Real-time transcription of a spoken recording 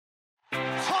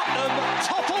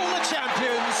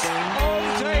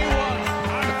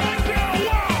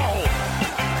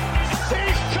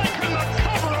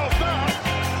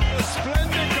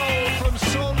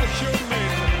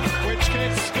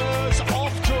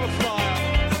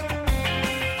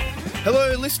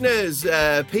listeners,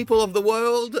 people of the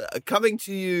world, coming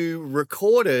to you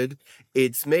recorded.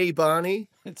 It's me, Barney.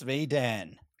 It's me,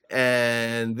 Dan.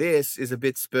 And this is a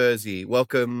bit Spursy.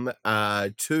 Welcome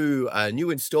to a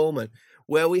new installment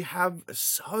where we have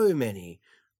so many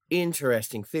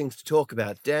interesting things to talk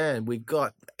about. Dan, we've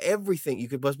got everything you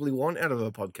could possibly want out of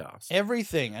a podcast.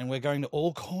 Everything, and we're going to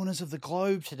all corners of the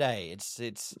globe today.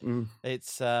 I'm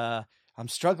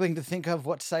struggling to think of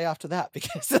what to say after that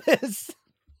because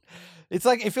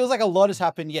it feels like a lot has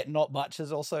happened, yet not much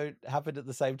has also happened at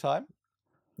the same time.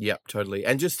 Yep, totally.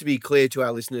 And just to be clear to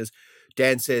our listeners,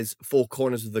 Dan says four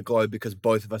corners of the globe because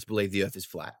both of us believe the Earth is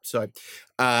flat. So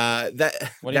What do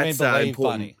you mean believe,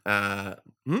 important. Bunny?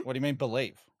 What do you mean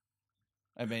believe?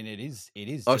 I mean, it is.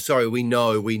 Oh, sorry. We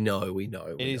know.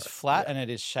 It is flat, and it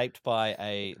is shaped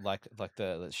by like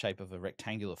the shape of a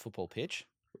rectangular football pitch.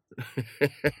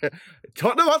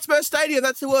 Tottenham Hotspur Stadium.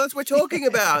 That's the words we're talking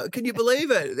about. Can you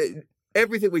believe it?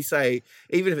 Everything we say,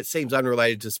 even if it seems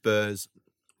unrelated to Spurs,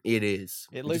 it is.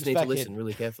 You just need to listen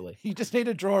really carefully. You just need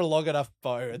to draw a long enough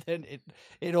bow, and then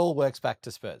it all works back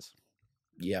to Spurs.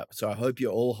 Yeah. So I hope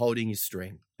you're all holding your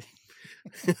string.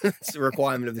 It's a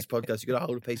requirement of this podcast. You got to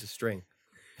hold a piece of string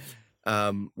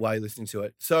while you're listening to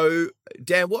it. So,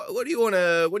 Dan, what do you want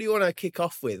to kick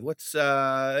off with? What's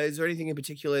is there anything in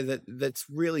particular that's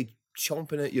really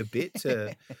chomping at your bit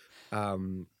to?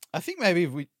 I think maybe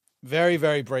if we very,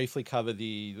 very briefly cover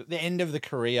the end of the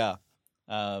career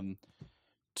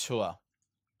tour,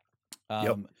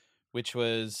 which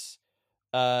was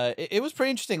it was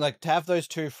pretty interesting. Like to have those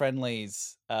two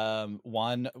friendlies,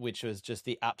 one which was just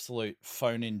the absolute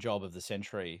phone-in job of the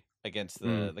century against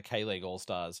the K-League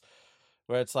All-Stars,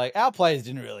 where it's like our players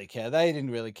didn't really care. They didn't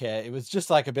really care. It was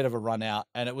just like a bit of a run out,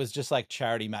 and it was just like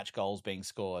charity match goals being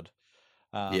scored.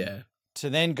 To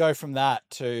then go from that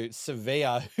to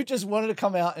Sevilla, who just wanted to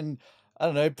come out and, I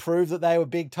don't know, prove that they were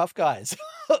big, tough guys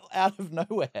out of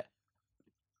nowhere.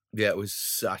 Yeah, it was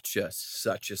such a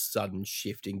sudden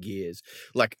shift in gears.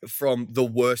 Like from the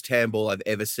worst handball I've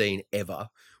ever seen ever,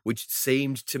 which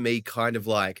seemed to me kind of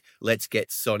like, let's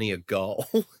get Sonny a goal.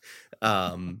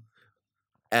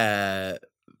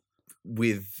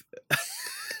 With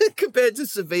compared to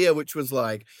Sevilla, which was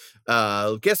like,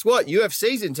 guess what?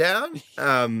 UFC's in town.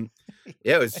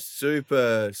 Yeah, it was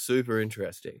super, super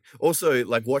interesting. Also,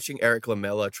 like watching Eric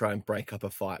Lamela try and break up a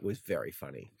fight was very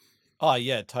funny. Oh,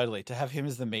 yeah, totally. To have him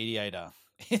as the mediator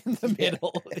in the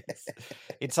middle,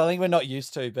 it's something we're not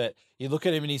used to, but you look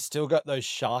at him and he's still got those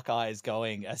shark eyes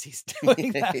going as he's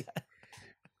doing that.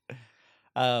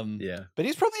 Yeah. But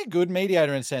he's probably a good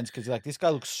mediator in a sense because like this guy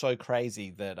looks so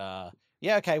crazy that,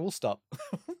 yeah, okay, we'll stop.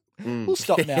 We'll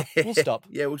stop now. We'll stop.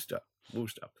 Yeah, we'll stop.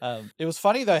 It was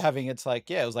funny though having it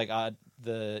was like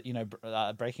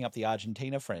breaking up the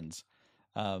Argentina friends,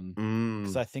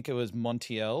 because I think it was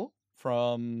Montiel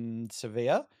from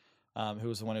Sevilla, who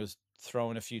was the one who was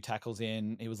throwing a few tackles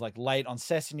in. He was like late on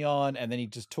Sessegnon, and then he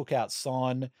just took out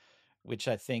Son, which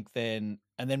I think and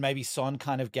then maybe Son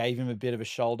kind of gave him a bit of a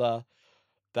shoulder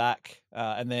back,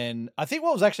 and then I think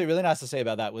what was actually really nice to see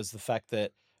about that was the fact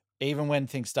that even when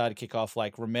things started to kick off,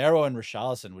 like Romero and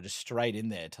Richarlison were just straight in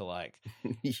there to like,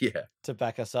 to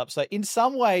back us up. So in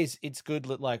some ways it's good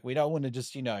that like, we don't want to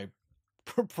just,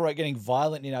 getting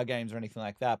violent in our games or anything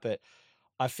like that. But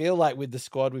I feel like with the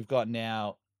squad we've got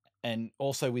now, and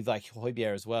also with like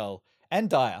Højbjerg as well, and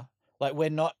Dyer, like we're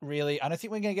not really, I don't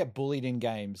think we're going to get bullied in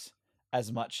games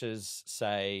as much as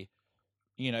say,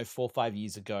 4 or 5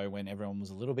 years ago when everyone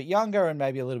was a little bit younger and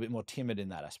maybe a little bit more timid in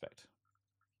that aspect.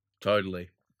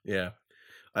 Totally. Yeah,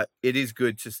 it is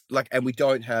good to like, and we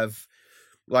don't have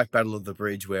like Battle of the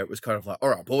Bridge where it was kind of like, all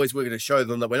right, boys, we're going to show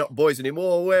them that we're not boys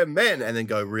anymore, we're men, and then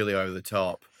go really over the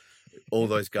top. All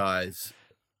those guys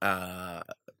can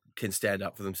stand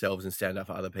up for themselves and stand up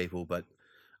for other people, but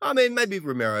I mean, maybe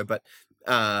Romero, but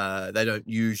they don't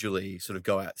usually sort of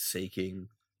go out seeking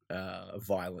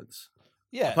violence.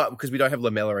 Yeah, because we don't have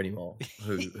Lamela anymore,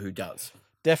 who does.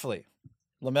 Definitely,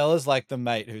 Lamela's like the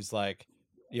mate who's like,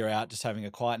 you're out just having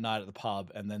a quiet night at the pub,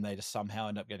 and then they just somehow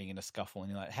end up getting in a scuffle, and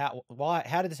you're like, how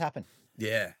did this happen?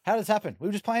 Yeah. How did this happen? We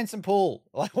were just playing some pool.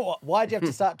 Like, why'd you have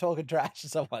to start talking trash to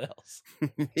someone else?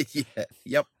 Yeah.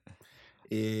 Yep.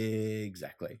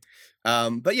 Exactly.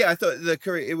 But yeah, I thought the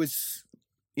career, it was,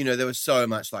 there was so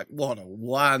much like, what a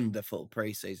wonderful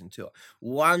preseason tour,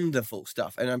 wonderful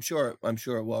stuff. And I'm sure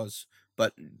it was,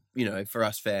 but for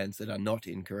us fans that are not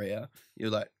in Korea, you're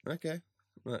like, okay,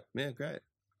 well, yeah, great.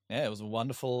 Yeah, it was a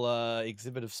wonderful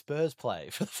exhibit of Spurs play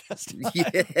for the first time.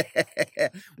 Yeah,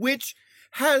 which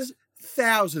has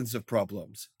thousands of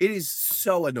problems. It is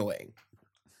so annoying.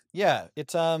 Yeah,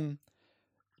 it's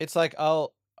like I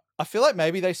I feel like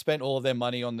maybe they spent all of their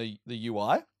money on the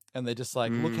UI, and they're just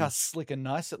like, look how Mm. slick and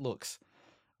nice it looks.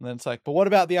 And then it's like, but what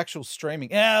about the actual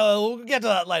streaming? Yeah, well, we'll get to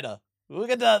that later. We'll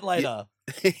get to that later.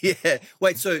 Yeah.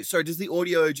 Wait, so does the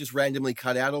audio just randomly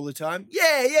cut out all the time?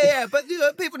 Yeah. But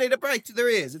people need a break to their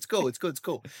ears. It's cool.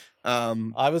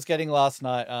 I was getting last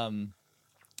night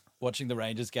watching the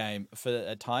Rangers game.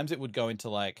 At times it would go into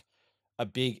like a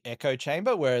big echo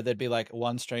chamber where there'd be like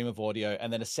one stream of audio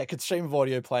and then a second stream of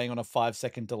audio playing on a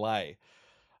 5-second delay.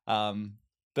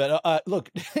 But look,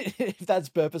 if that's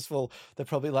purposeful, they're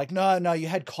probably like, no, you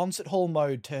had concert hall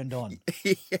mode turned on.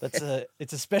 Yeah.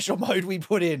 It's a special mode we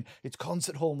put in. It's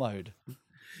concert hall mode.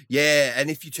 Yeah, and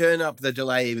if you turn up the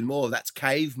delay even more, that's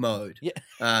cave mode.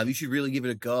 Yeah. You should really give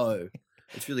it a go.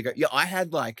 It's really great. Yeah, I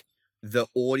had like the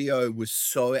audio was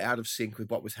so out of sync with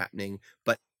what was happening,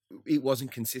 but it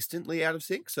wasn't consistently out of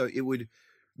sync. So it would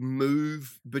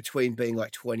move between being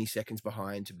like 20 seconds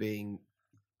behind to being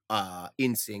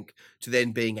in sync to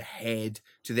then being ahead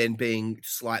to then being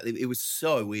slightly. It was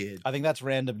so weird. I think that's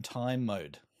random time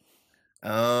mode.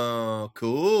 Oh,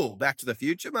 cool. Back to the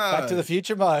Future mode. Back to the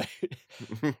Future mode.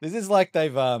 This is like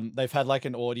they've had like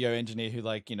an audio engineer who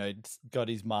like, you know, got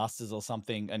his masters or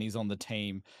something and he's on the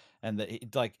team, and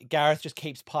like Gareth just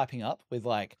keeps piping up with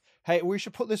like, hey, we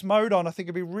should put this mode on. I think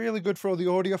it'd be really good for all the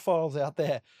audiophiles out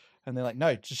there. And they're like,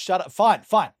 no, just shut up. Fine.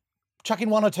 Chuck in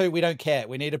 1 or 2. We don't care.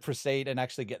 We need to proceed and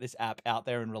actually get this app out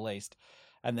there and released.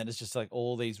 And then it's just like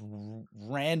all these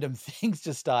random things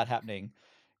just start happening.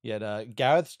 Yet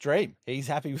Gareth's dream. He's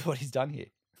happy with what he's done here.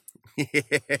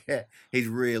 Yeah, he's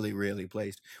really, really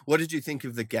pleased. What did you think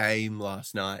of the game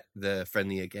last night, the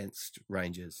friendly against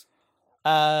Rangers?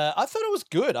 I thought it was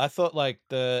good. I thought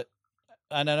and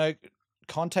I know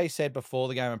Conte said before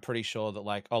the game, I'm pretty sure that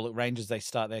like, oh look, Rangers, they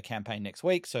start their campaign next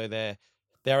week, so they're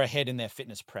ahead in their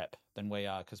fitness prep than we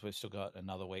are because we've still got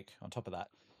another week on top of that.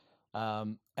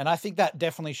 And I think that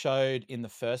definitely showed in the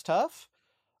first half.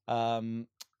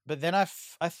 But then I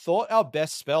thought our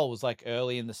best spell was like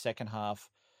early in the second half.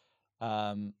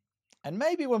 And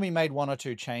maybe when we made 1 or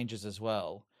 2 changes as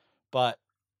well. But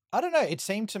I don't know. It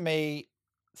seemed to me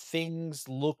things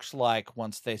looked like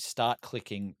once they start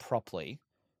clicking properly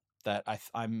that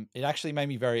it actually made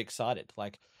me very excited.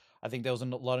 Like, I think there was a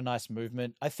lot of nice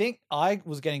movement. I think I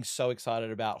was getting so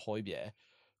excited about Højbjerg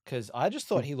because I just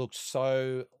thought he looked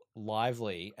so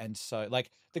lively, and so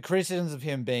like the criticisms of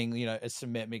him being, you know, a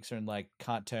cement mixer and like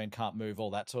can't turn, can't move,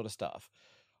 all that sort of stuff.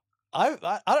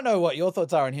 I don't know what your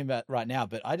thoughts are on him right now,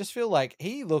 but I just feel like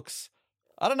he looks,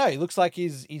 I don't know, he looks like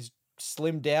he's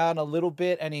slimmed down a little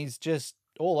bit and he's just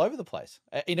all over the place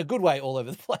in a good way, all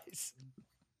over the place.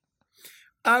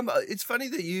 It's funny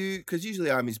that because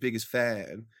usually I'm his biggest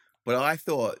fan, but I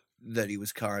thought that he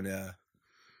was kind of.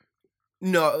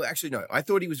 No, actually, no. I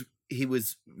thought he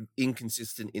was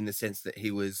inconsistent in the sense that he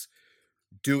was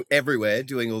everywhere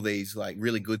doing all these like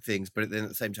really good things, but then at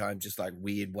the same time just like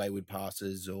weird wayward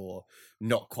passes or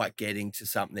not quite getting to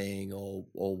something or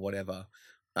whatever.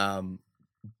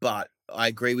 But I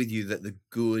agree with you that the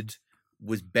good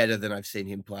was better than I've seen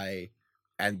him play,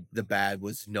 and the bad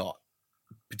was not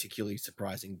particularly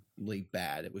surprisingly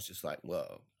bad. It was just like,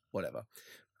 whoa, whatever.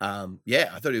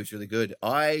 Yeah, I thought he was really good.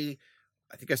 I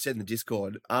think I said in the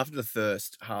Discord, after the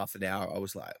first half an hour, I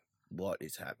was like, what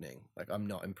is happening? Like, I'm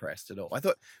not impressed at all. I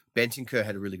thought Bentancur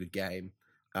had a really good game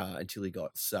until he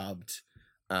got subbed.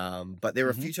 But there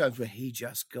were a few times where he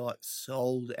just got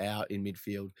sold out in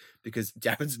midfield because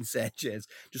Davinson Sanchez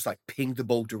just like pinged the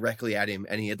ball directly at him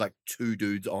and he had like 2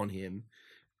 dudes on him.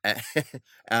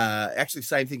 Actually,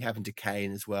 same thing happened to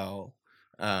Kane as well.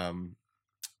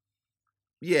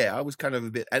 Yeah, I was kind of a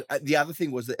bit. And the other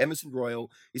thing was that Emerson Royal,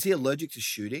 is he allergic to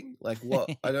shooting? Like what?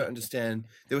 I don't understand.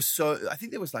 I think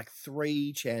there was like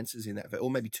 3 chances in that, or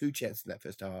maybe 2 chances in that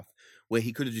first half where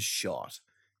he could have just shot,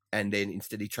 and then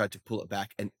instead he tried to pull it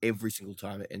back, and every single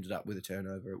time it ended up with a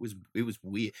turnover. It was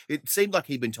weird. It seemed like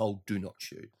he'd been told, "Do not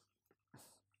shoot."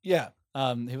 Yeah,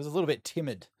 he was a little bit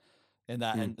timid in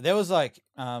that, and there was like,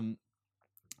 and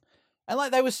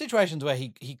like there were situations where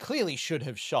he clearly should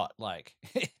have shot. Like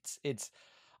it's.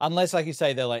 Unless, like you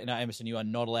say, they're like, no, Emerson, you are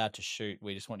not allowed to shoot.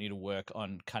 We just want you to work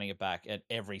on cutting it back at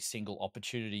every single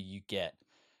opportunity you get.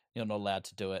 You're not allowed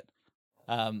to do it.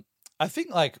 I think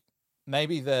like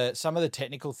maybe some of the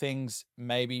technical things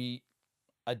maybe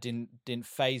I didn't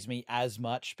phase me as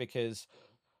much because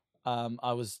I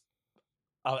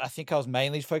think I was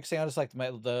mainly focusing on just like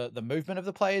the movement of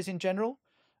the players in general.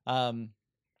 And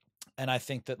I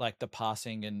think that like the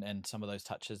passing and some of those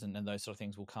touches and those sort of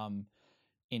things will come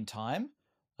in time.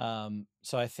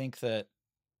 So I think that,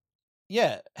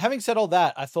 yeah, having said all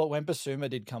that, I thought when Basuma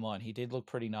did come on, he did look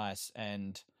pretty nice.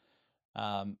 And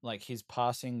Like his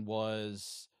passing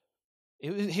was,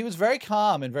 he was very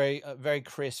calm and very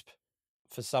crisp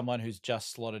for someone who's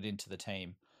just slotted into the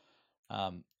team,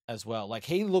 as well. Like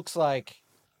he looks like,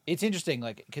 it's interesting,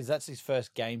 like because that's his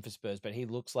first game for Spurs, but he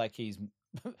looks like he's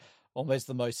almost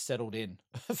the most settled in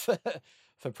for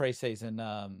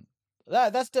preseason.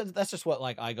 That's just what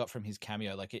like I got from his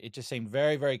cameo. Like it just seemed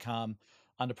very calm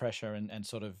under pressure and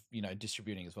sort of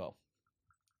distributing as well.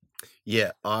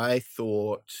 Yeah, I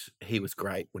thought he was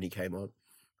great when he came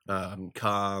on.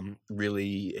 Calm,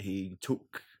 really, he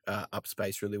took up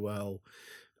space really well.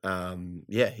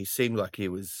 Yeah, he seemed like he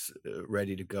was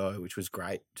ready to go, which was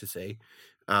great to see.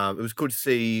 It was good to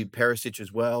see Perisic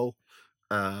as well,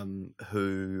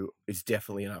 who is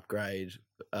definitely an upgrade,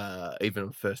 even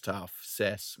on first half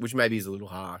cess, which maybe is a little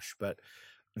harsh. But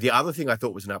the other thing I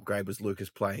thought was an upgrade was Lucas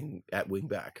playing at wing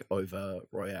back over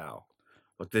Royale.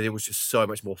 Like there was just so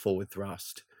much more forward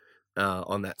thrust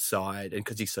on that side, and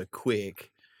because he's so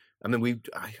quick. I mean,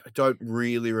 I don't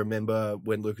really remember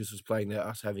when Lucas was playing there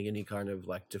us having any kind of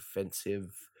like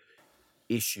defensive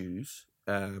issues.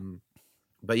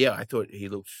 But yeah, I thought he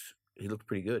looked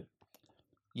pretty good.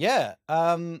 Yeah,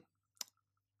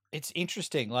 it's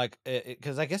interesting, like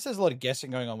because I guess there's a lot of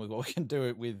guessing going on with what we can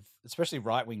do with, especially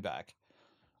right wing back,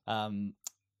 and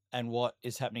what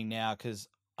is happening now. Because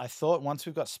I thought once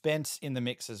we've got Spence in the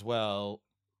mix as well,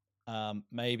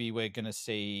 maybe we're going to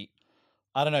see,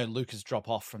 I don't know, Lucas drop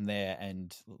off from there,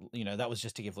 and that was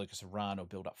just to give Lucas a run or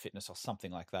build up fitness or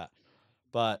something like that.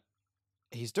 But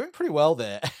he's doing pretty well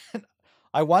there.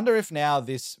 I wonder if now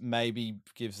this maybe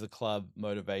gives the club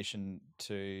motivation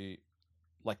to,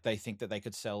 like, they think that they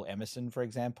could sell Emerson, for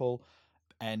example,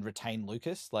 and retain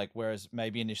Lucas. Like, whereas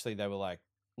maybe initially they were like,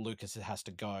 Lucas has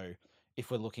to go. If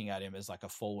we're looking at him as like a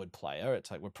forward player,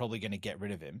 it's like we're probably going to get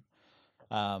rid of him.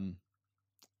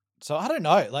 So I don't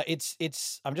know. Like,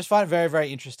 I'm just finding it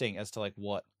very interesting as to like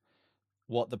what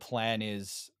the plan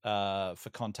is for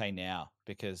Conte now,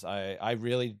 because I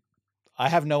really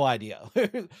have no idea.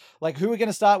 Like, who we're going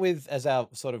to start with as our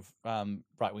sort of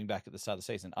right wing back at the start of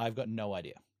the season. I've got no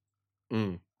idea.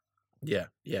 Yeah.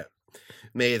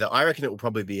 Me either. I reckon it will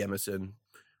probably be Emerson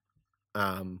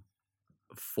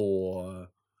for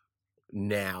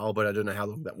now, but I don't know how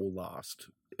long that will last.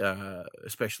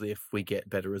 Especially if we get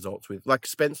better results with, like,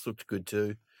 Spence looked good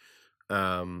too.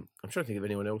 I'm trying to think of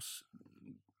anyone else.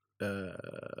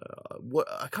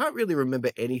 I can't really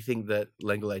remember anything that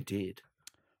Lenglet did.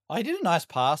 I did a nice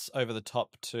pass over the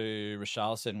top to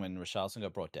Richarlison when Richarlison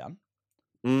got brought down.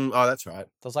 Oh, that's right.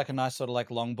 There was like a nice sort of like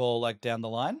long ball like down the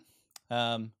line.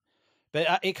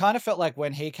 But it kind of felt like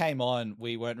when he came on,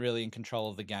 we weren't really in control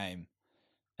of the game,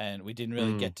 and we didn't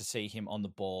really get to see him on the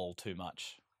ball too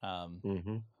much.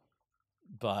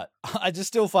 But I just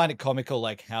still find it comical,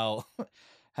 like how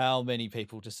many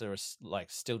people just are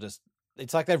like still just,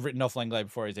 it's like they've written off Lenglet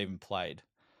before he's even played.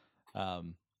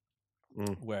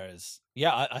 Whereas,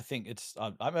 yeah, I think it's I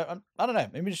don't know.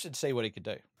 I'm interested to see what he could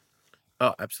do.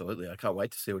 Oh, absolutely! I can't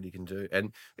wait to see what he can do.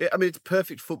 And I mean, it's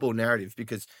perfect football narrative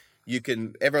because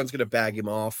everyone's going to bag him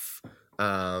off.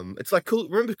 It's like,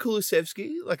 remember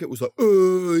Kulusevski? Like, it was like,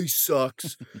 oh, he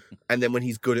sucks. And then when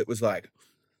he's good, it was like,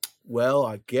 well,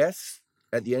 I guess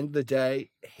at the end of the day,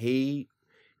 he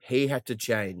had to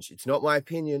change. It's not my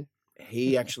opinion.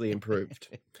 He actually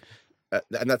improved.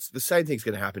 And that's the same thing's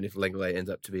going to happen if Lenglet ends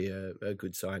up to be a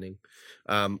good signing.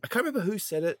 I can't remember who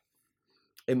said it.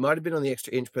 It might have been on the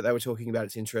Extra Inch, but they were talking about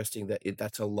it's interesting that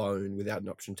that's a loan without an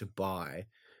option to buy,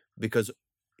 because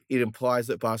it implies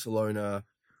that Barcelona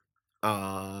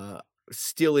are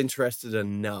still interested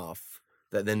enough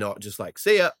that they're not just like,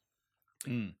 see ya.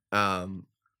 And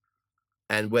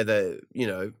whether,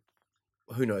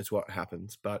 who knows what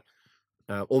happens, but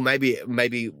or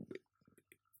maybe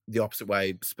the opposite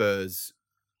way, Spurs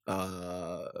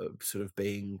sort of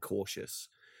being cautious.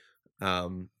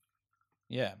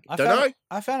 Yeah,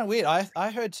 I found it weird.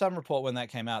 I heard some report when that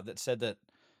came out that said that,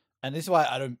 and this is why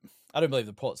I don't believe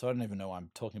the report, so I don't even know why I'm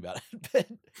talking about it.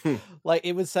 But like,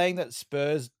 it was saying that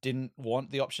Spurs didn't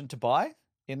want the option to buy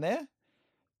in there,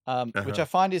 which I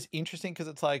find is interesting, because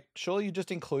it's like, surely you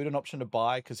just include an option to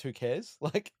buy, because who cares?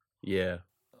 Like, yeah,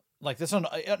 like there's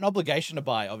not an obligation to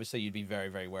buy. Obviously, you'd be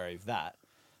very wary of that.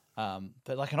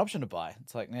 But like an option to buy,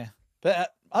 it's like, nah.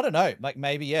 But I don't know. Like,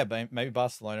 maybe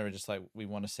Barcelona are just like, we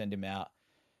want to send him out.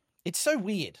 It's so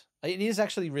weird. It is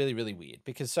actually really weird,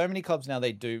 because so many clubs now,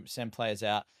 they do send players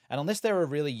out, and unless they're a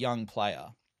really young player,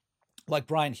 like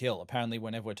Brian Hill, apparently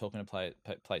whenever we're talking to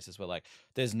places, we're like,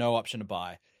 there's no option to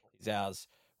buy. He's ours.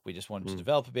 We just want him to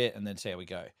develop a bit and then see how we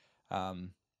go.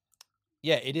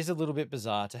 Yeah, it is a little bit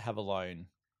bizarre to have a loan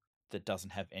that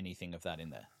doesn't have anything of that in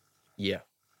there. Yeah.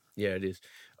 Yeah, it is.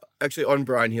 Actually, on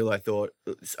Brian Hill, I thought,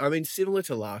 I mean, similar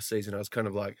to last season, I was kind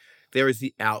of like, there is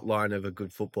the outline of a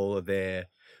good footballer there,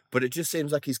 but it just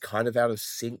seems like he's kind of out of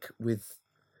sync with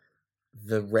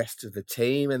the rest of the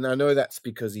team. And I know that's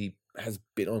because he has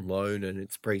been on loan and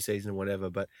it's preseason and whatever,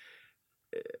 but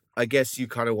I guess you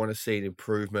kind of want to see an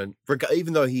improvement,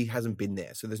 even though he hasn't been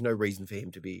there. So there's no reason for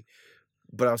him to be.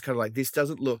 But I was kind of like, this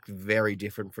doesn't look very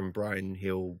different from Brian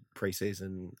Hill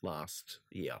preseason last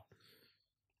year.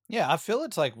 Yeah, I feel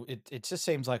it's like it just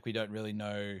seems like we don't really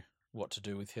know what to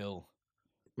do with Hill.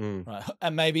 Right.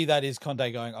 And maybe that is Conte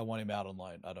going, I want him out on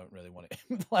loan. I don't really want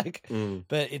him.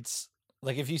 But it's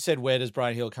like if you said, where does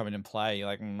Brian Hill come in and play? You're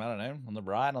like, I don't know, on the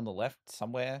right, on the left,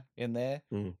 somewhere in there.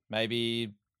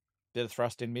 Maybe bit of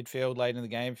thrust in midfield late in the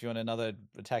game if you want another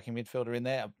attacking midfielder in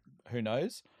there. Who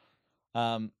knows?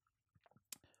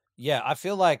 Yeah, I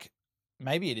feel like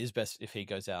maybe it is best if he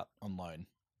goes out on loan.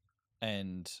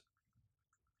 And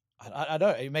I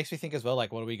don't. It makes me think as well,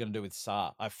 like, what are we going to do with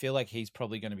Sarr? I feel like he's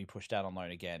probably going to be pushed out on loan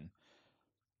again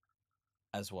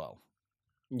as well.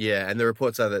 Yeah, and the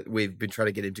reports are that we've been trying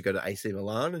to get him to go to AC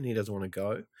Milan and he doesn't want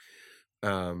to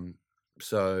go.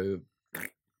 So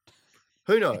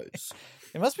who knows?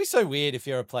 It must be so weird if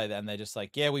you're a player and they're just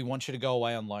like, yeah, we want you to go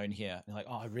away on loan here. And you're like,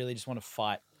 oh, I really just want to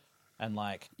fight. And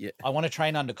like, yeah. I want to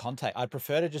train under Conte. I'd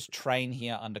prefer to just train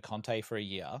here under Conte for a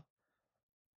year.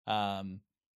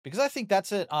 Because I think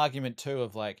that's an argument too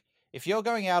of like, if you're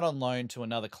going out on loan to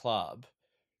another club,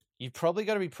 you've probably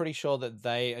got to be pretty sure that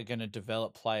they are going to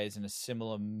develop players in a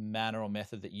similar manner or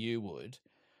method that you would,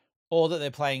 or that they're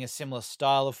playing a similar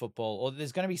style of football, or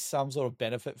there's going to be some sort of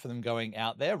benefit for them going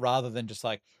out there rather than just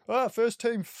like, first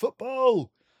team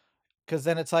football. Because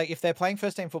then it's like, if they're playing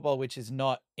first team football, which is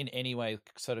not in any way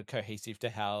sort of cohesive to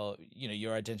how,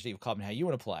 your identity of club and how you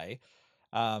want to play.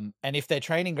 And if their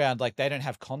training ground, like they don't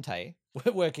have Conte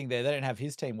working there, they don't have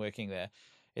his team working there.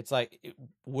 It's like,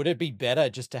 would it be better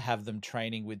just to have them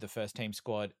training with the first team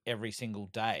squad every single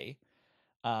day,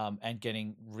 and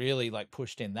getting really like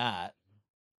pushed in that,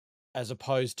 as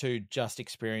opposed to just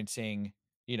experiencing,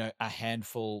 a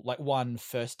handful, like one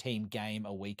first team game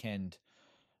a weekend,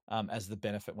 as the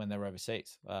benefit when they're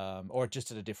overseas, or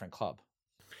just at a different club?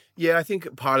 Yeah, I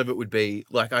think part of it would be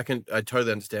like, I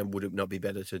totally understand. Would it not be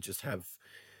better to just have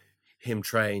him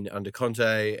train under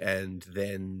Conte and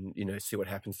then, see what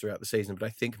happens throughout the season? But I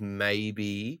think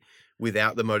maybe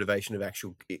without the motivation of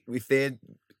actual,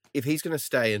 if he's going to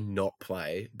stay and not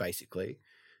play, basically,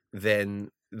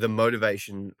 then the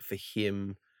motivation for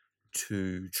him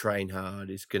to train hard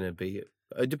is going to be,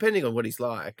 depending on what he's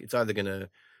like, it's either going to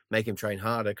make him train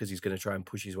harder because he's going to try and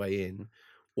push his way in,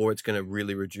 or it's going to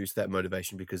really reduce that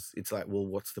motivation because it's like, well,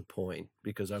 what's the point?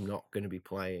 Because I'm not going to be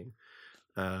playing.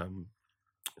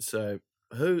 So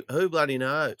who bloody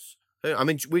knows? I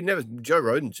mean, Joe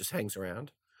Roden just hangs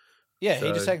around. Yeah,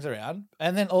 he just hangs around.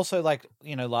 And then also, like,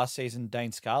 last season,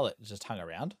 Dane Scarlett just hung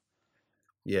around.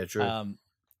 Yeah, true.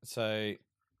 So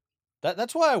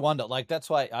that's why I wonder. Like, that's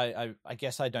why I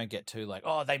guess I don't get too like,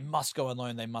 oh, they must go on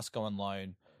loan. They must go on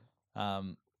loan.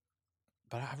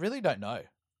 But I really don't know.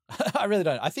 I really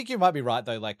don't. I think you might be right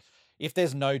though. Like, if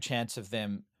there's no chance of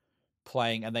them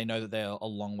playing and they know that they're a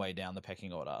long way down the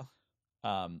pecking order,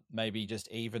 maybe just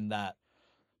even that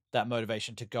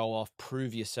motivation to go off,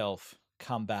 prove yourself,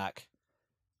 come back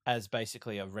as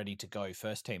basically a ready to go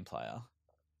first team player.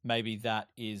 Maybe that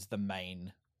is the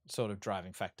main sort of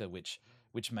driving factor, which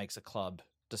makes a club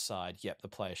decide, yep, the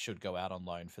player should go out on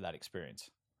loan for that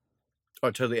experience.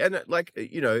 Oh, totally. And like,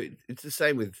 it's the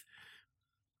same with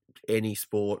any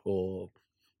sport or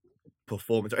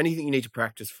performance or anything you need to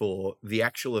practice for. The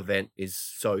actual event is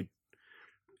so,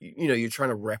 you're trying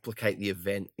to replicate the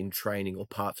event in training or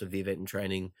parts of the event in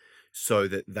training so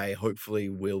that they hopefully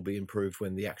will be improved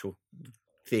when the actual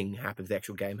thing happens, the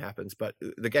actual game happens. But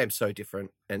the game's so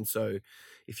different. And so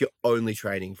if you're only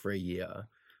training for a year,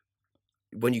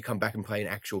 when you come back and play an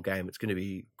actual game, it's going to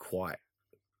be quite,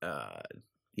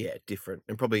 different.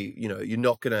 And probably, you're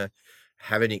not going to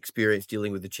have any experience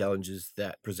dealing with the challenges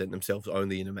that present themselves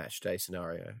only in a match day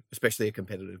scenario, especially a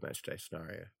competitive match day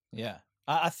scenario. Yeah.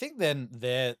 I think then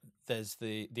there's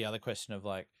the other question of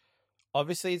like,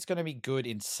 obviously it's going to be good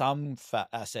in some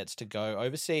assets to go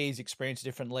overseas, experience a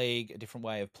different league, a different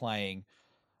way of playing,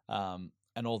 and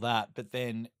all that. But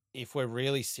then if we're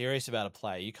really serious about a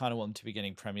player, you kind of want them to be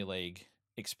getting Premier League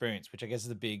experience, which I guess is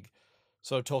the big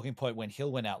sort of talking point when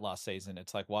Hill went out last season.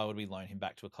 It's like, why would we loan him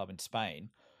back to a club in Spain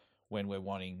when we're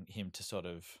wanting him to sort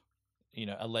of,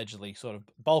 allegedly sort of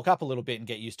bulk up a little bit and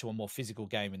get used to a more physical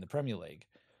game in the Premier League?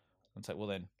 It's like, well,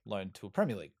 then loan to a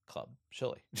Premier League club,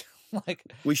 surely. Like,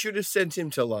 we should have sent him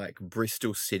to like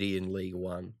Bristol City in League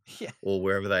One, yeah, or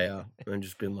wherever they are, and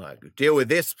just been like, deal with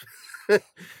this.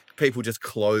 People just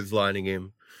clotheslining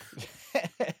him.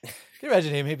 Can you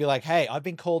imagine him? He'd be like, "Hey, I've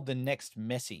been called the next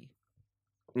Messi,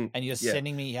 and you're yeah.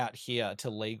 sending me out here to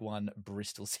League One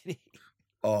Bristol City."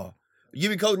 Oh,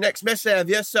 you've been called next Messi, have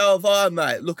you? So have I,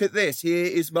 mate. Look at this. Here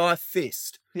is my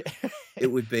fist. Yeah. It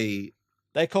would be.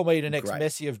 They call me the next great.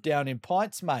 Messi of down in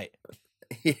pints, mate.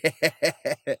 Yeah.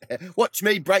 Watch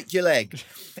me break your leg.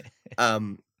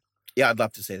 Yeah, I'd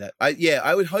love to see that.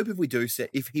 I would hope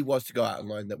if he was to go out on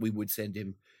loan, that we would send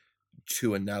him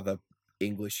to another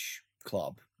English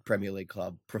club, Premier League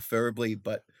club, preferably,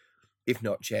 but if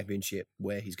not Championship,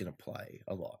 where he's going to play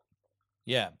a lot.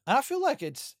 Yeah, and I feel like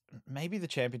it's maybe the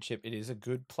Championship. It is a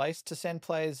good place to send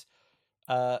players.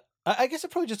 I guess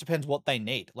it probably just depends what they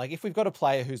need. Like if we've got a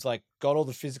player who's like got all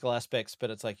the physical aspects, but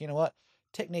it's like, you know what,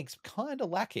 technique's kind of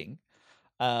lacking.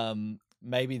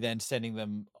 Maybe then sending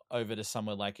them over to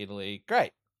somewhere like Italy,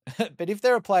 great. But if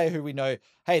they're a player who we know,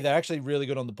 hey, they're actually really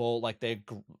good on the ball, like their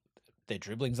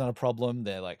dribbling's not a problem,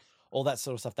 they're like all that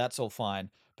sort of stuff, that's all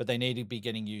fine. But they need to be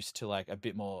getting used to like a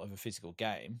bit more of a physical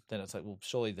game. Then it's like, well,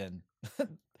 surely then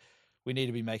we need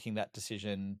to be making that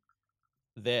decision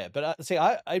there. But see,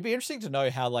 I'd be interesting to know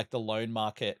how like the loan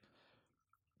market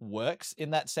works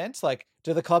in that sense. Like,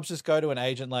 do the clubs just go to an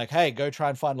agent like, hey, go try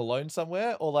and find a loan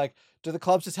somewhere? Or like, do the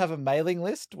clubs just have a mailing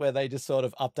list where they just sort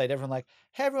of update everyone like,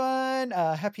 hey everyone,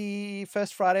 happy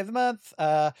first Friday of the month.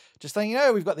 Just letting you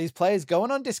know, we've got these players going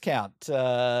on discount.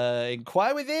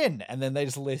 Inquire within. And then they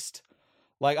just list.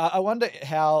 Like, I wonder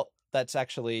how that's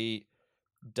actually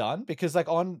done, because like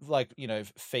on like, you know,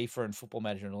 FIFA and Football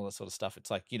Manager and all that sort of stuff, it's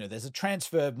like, you know, there's a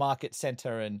transfer market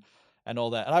center and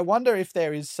all that. And I wonder if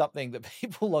there is something that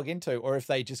people log into, or if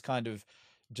they just kind of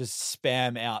just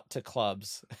spam out to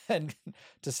clubs and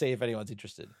to see if anyone's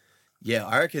interested. Yeah,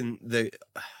 I reckon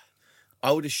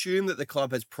I would assume that the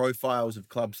club has profiles of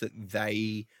clubs that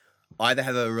they either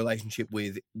have a relationship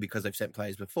with because they've sent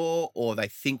players before, or they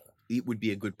think it would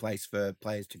be a good place for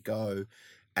players to go,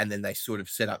 and then they sort of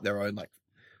set up their own like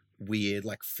weird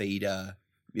like feeder,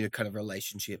 you know, kind of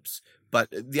relationships. But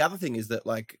the other thing is that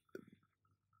like,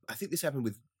 I think this happened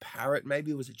with Parrott,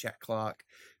 maybe it was a Jack Clark,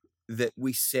 that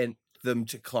we sent them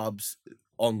to clubs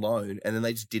on loan and then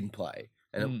they just didn't play.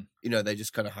 And, you know, they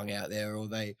just kind of hung out there, or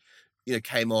they, you know,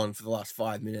 came on for the last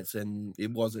 5 minutes and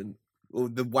it wasn't, or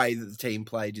the way that the team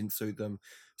played didn't suit them.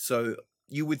 So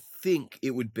you would think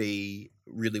it would be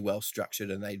really well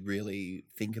structured and they'd really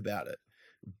think about it.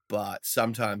 But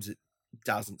sometimes it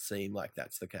doesn't seem like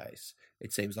that's the case.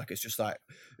 It seems like it's just like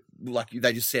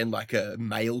they just send like a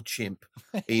MailChimp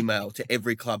email to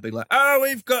every club being like, oh,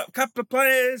 we've got a couple of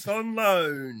players on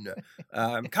loan.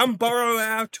 Come borrow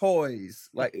our toys.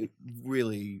 Like,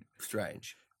 really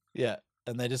strange. Yeah.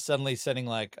 And they're just suddenly sending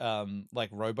like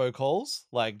robocalls,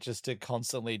 like just to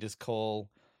constantly just call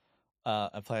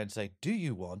a player and say, do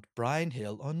you want Brian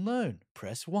Hill on loan?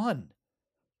 Press 1.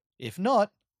 If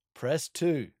not, press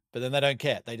 2. But then they don't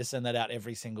care. They just send that out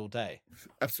every single day.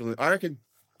 Absolutely. I reckon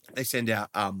they send out,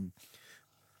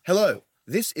 hello,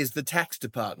 this is the tax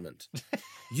department.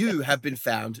 You have been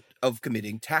found of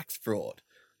committing tax fraud.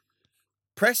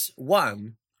 Press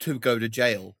 1 to go to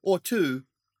jail, or 2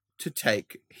 to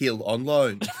take Hill on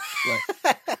loan.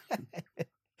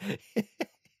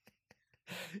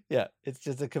 Yeah, it's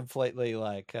just a completely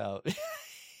like...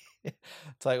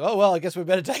 it's like, oh, well, I guess we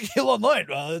better take Hill on loan.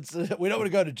 Well, we don't want to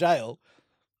go to jail.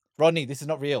 Rodney, this is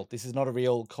not real. This is not a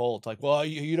real call. It's like, well,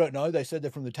 you don't know. They said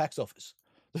they're from the tax office.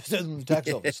 They said from the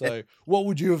tax office. So what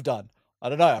would you have done? I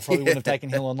don't know. I probably wouldn't have taken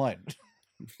Hill on loan.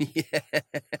 Yeah.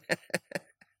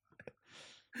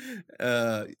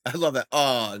 I love that.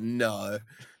 Oh, no.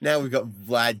 Now we've got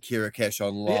Vlad Kirikesh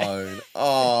on loan. Yeah.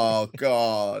 Oh,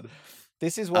 God.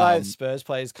 This is why Spurs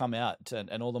players come out,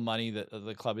 and all the money that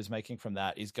the club is making from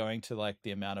that is going to like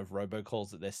the amount of robocalls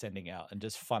that they're sending out and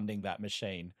just funding that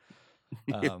machine.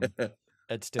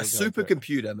 It's still a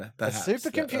supercomputer, perhaps. A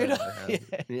supercomputer.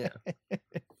 Yeah.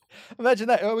 Imagine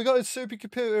that. Oh, we got a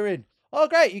supercomputer in. Oh,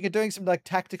 great! You're doing some like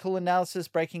tactical analysis,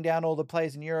 breaking down all the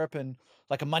plays in Europe, and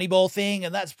like a Moneyball thing,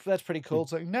 and that's pretty cool.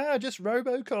 It's like, no, just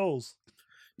robocalls.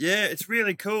 Yeah, it's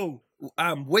really cool.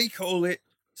 We call it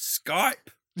Skype.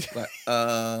 Like,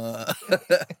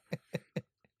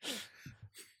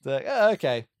 like, oh,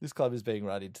 okay, this club is being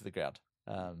run into the ground.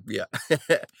 Yeah.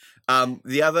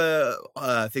 The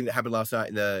other thing that happened last night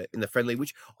in the friendly,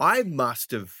 which I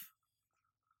must have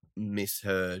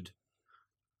misheard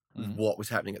what was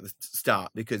happening at the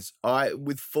start, because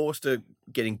with Forster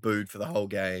getting booed for the whole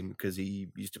game because he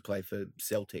used to play for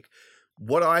Celtic,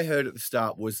 what I heard at the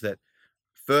start was that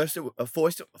first,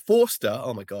 Forster,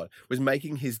 oh my God, was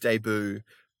making his debut.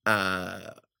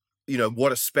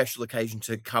 What a special occasion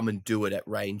to come and do it at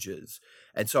Rangers.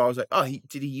 And so I was like, oh,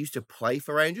 did he used to play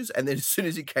for Rangers? And then as soon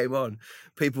as he came on,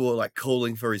 people were like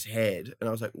calling for his head. And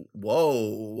I was like, whoa,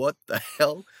 what the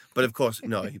hell? But of course,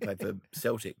 no, he played for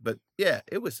Celtic. But yeah,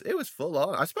 it was full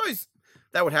on. I suppose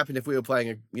that would happen if we were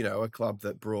playing a club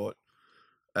that brought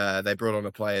on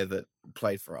a player that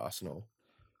played for Arsenal.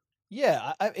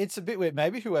 Yeah, it's a bit weird.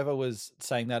 Maybe whoever was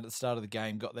saying that at the start of the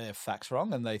game got their facts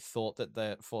wrong, and they thought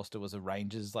that Forster was a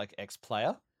Rangers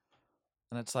ex-player.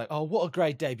 And it's like, oh, what a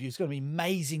great debut! It's going to be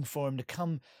amazing for him to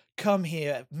come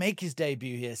here, make his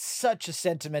debut here. Such a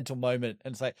sentimental moment.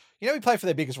 And it's like, we play for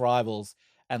their biggest rivals,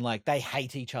 and they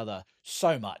hate each other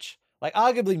so much,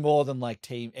 arguably more than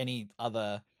any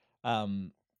other,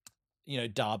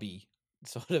 derby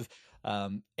sort of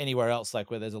anywhere else,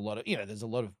 where there's a lot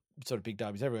of sort of big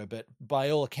derbies everywhere, but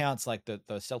by all accounts, the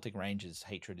Celtic Rangers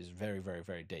hatred is very, very,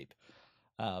 very deep.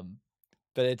 But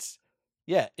it's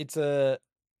a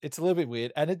little bit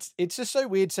weird, and it's just so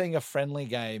weird seeing a friendly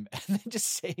game and then just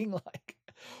seeing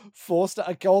Forster,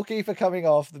 a goalkeeper coming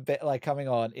off the bet, coming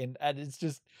on in, and it's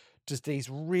just these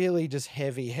really just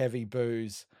heavy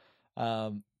boos,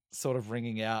 sort of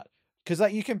ringing out,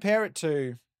 because you compare it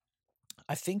to,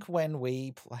 I think when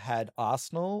we had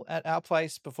Arsenal at our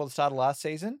place before the start of last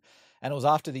season, and it was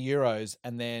after the Euros,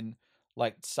 and then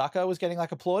Saka was getting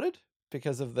applauded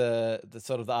because of the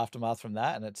sort of the aftermath from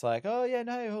that, and it's like, oh yeah,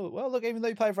 no, well look, even though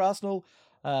you play for Arsenal,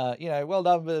 well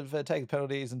done for taking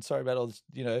penalties, and sorry about all this,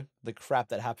 the crap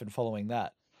that happened following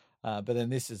that. But then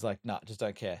this is nah, just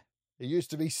don't care. It used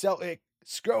to be Celtic,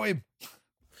 screw him.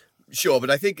 Sure, but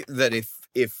I think that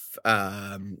if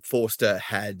Forster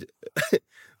had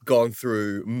gone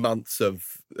through months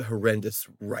of horrendous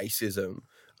racism,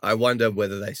 I wonder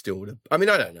whether they still would have. I mean,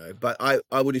 I don't know, but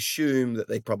I would assume that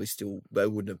they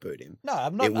wouldn't have booed him. No,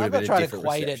 I'm not trying to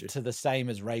equate it to the same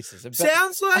as racism. But...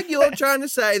 Sounds like you're trying to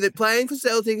say that playing for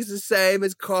Celtic is the same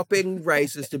as copping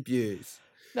racist abuse.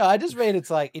 No, I just mean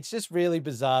it's just really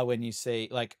bizarre when you see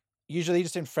usually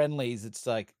just in friendlies, it's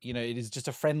it is just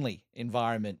a friendly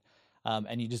environment,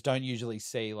 and you just don't usually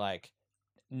see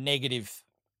negative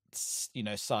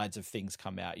sides of things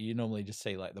come out. You normally just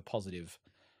see the positive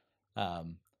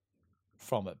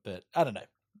from it, but I don't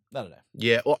know.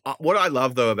 Yeah, well, what I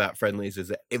love though about friendlies is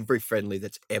that every friendly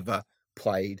that's ever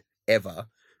played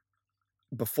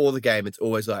before the game, it's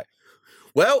always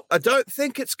well, I don't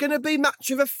think it's going to be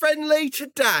much of a friendly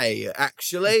today,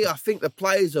 actually. I think the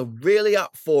players are really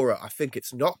up for it. I think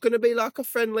it's not going to be like a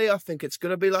friendly. I think it's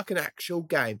going to be like an actual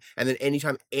game. And then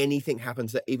anytime anything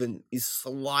happens that even is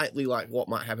slightly like what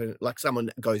might happen,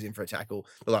 someone goes in for a tackle,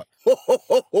 they're like,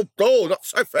 oh, not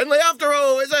so friendly after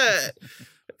all, is it?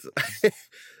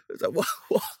 It's like,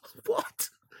 what?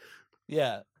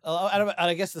 Yeah. And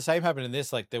I guess the same happened in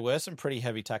this. There were some pretty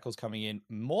heavy tackles coming in,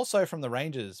 more so from the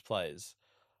Rangers players.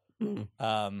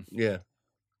 Yeah.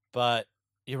 But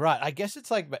you're right. I guess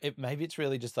it's maybe it's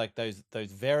really just those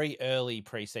very early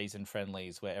preseason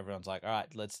friendlies where everyone's like, all right,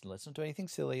 let's not do anything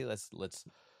silly. Let's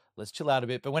chill out a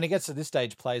bit. But when it gets to this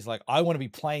stage, players I want to be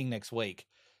playing next week,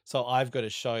 so I've got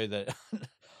to show that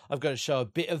I've got to show a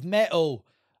bit of metal.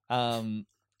 And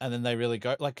then they really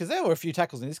go because there were a few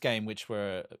tackles in this game which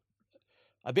were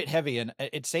a bit heavy, and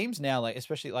it seems now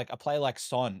especially a player like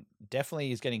Son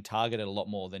definitely is getting targeted a lot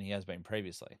more than he has been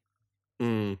previously.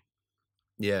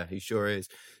 Yeah, he sure is.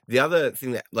 The other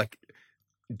thing that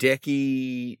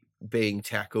Decky being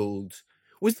tackled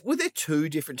were there two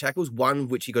different tackles? One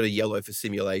which he got a yellow for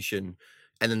simulation,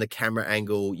 and then the camera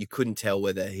angle you couldn't tell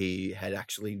whether he had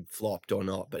actually flopped or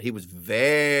not, but he was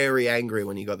very angry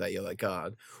when he got that yellow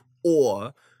card.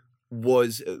 Or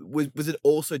was it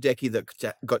also Decky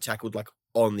that got tackled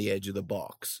on the edge of the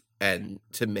box? And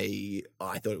to me,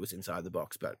 I thought it was inside the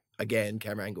box, but again,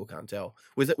 camera angle can't tell.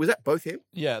 Was that both him?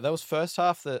 Yeah, that was first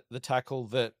half the tackle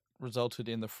that resulted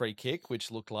in the free kick,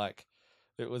 which looked like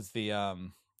it was the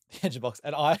edge of box.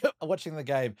 And I, watching the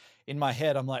game in my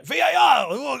head, I'm like, VAR,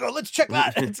 oh God, let's check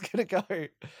that. It's gonna go, and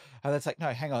it's no,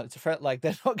 hang on, it's a friend.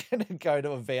 They're not gonna go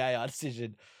to a VAR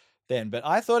decision then. But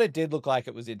I thought it did look like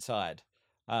it was inside,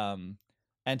 and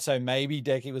so maybe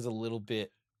Decky was a little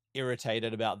bit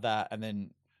irritated about that, and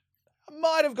then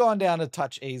might have gone down a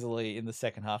touch easily in the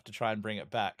second half to try and bring it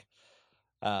back.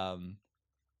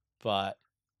 But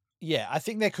yeah, I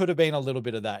think there could have been a little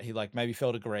bit of that. He maybe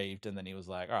felt aggrieved, and then he was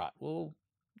like, all right, well,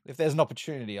 if there's an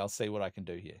opportunity, I'll see what I can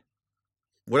do here.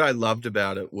 What I loved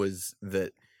about it was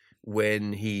that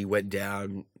when he went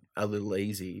down a little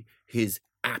easy, his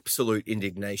absolute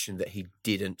indignation that he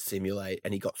didn't simulate,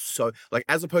 and he got so like,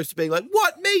 as opposed to being like,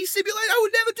 "What, me simulate? I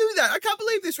would never do that. I can't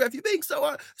believe this, ref. You're being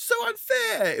so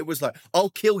unfair." It was like, "I'll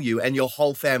kill you and your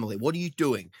whole family. What are you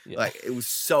doing?" Yeah. Like, it was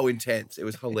so intense. It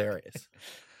was hilarious.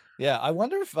 Yeah, I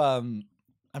wonder if I'm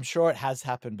sure it has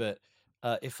happened, but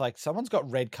if like someone's got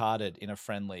red carded in a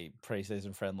friendly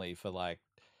preseason friendly for like,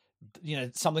 you know,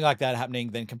 something like that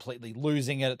happening, then completely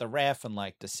losing it at the ref and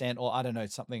like dissent, or I don't know,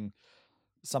 something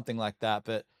like that.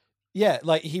 But yeah,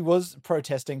 like he was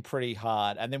protesting pretty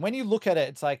hard, and then when you look at it,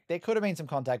 it's like there could have been some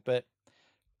contact, but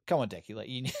come on, Decky, like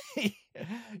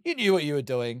you knew what you were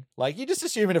doing. Like you just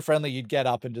assume in a friendly you'd get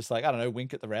up and just like, I don't know,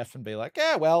 wink at the ref and be like,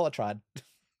 yeah, well, I tried.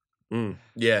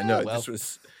 Yeah, no, well. this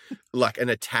was like an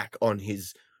attack on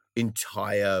his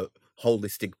entire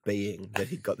holistic being that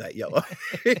he got that yellow.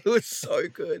 It was so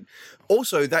good.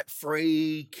 Also, that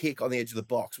free kick on the edge of the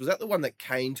box, was that the one that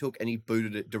Kane took and he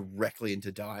booted it directly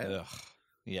into Dyer? Ugh.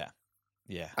 Yeah.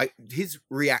 Yeah. His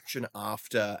reaction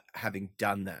after having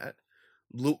done that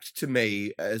looked to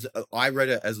me as, I read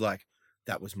it as like,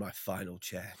 that was my final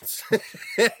chance.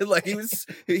 Like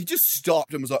he just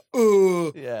stopped and was like,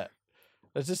 oh. Yeah.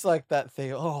 It's just like that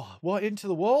thing. Oh, what, into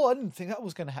the wall? I didn't think that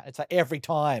was going to happen. It's like every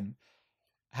time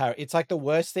Harry, it's like the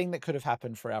worst thing that could have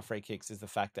happened for our free kicks is the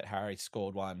fact that Harry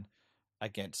scored one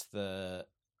against the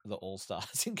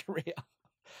All-Stars in Korea.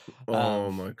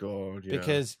 Oh my God. Yeah.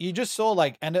 Because you just saw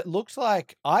like, and it looked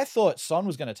like, I thought Son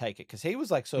was going to take it because he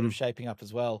was like sort of shaping up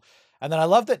as well. And then I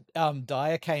love that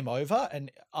Dyer came over,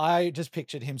 and I just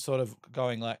pictured him sort of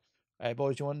going like, "Hey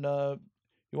boys, you want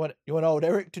old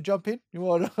Eric to jump in? You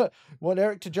want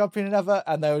Eric to jump in and have a?"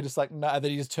 And they were just like, "No." And then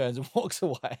he just turns and walks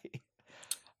away.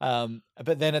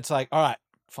 But then it's like, all right,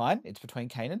 fine. It's between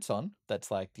Kane and Son. That's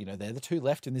like, you know, they're the two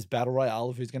left in this battle royale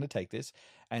of who's going to take this.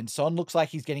 And Son looks like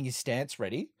he's getting his stance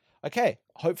ready. Okay,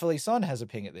 hopefully Son has a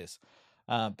ping at this.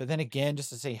 But then again, just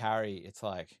to see Harry, it's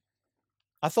like,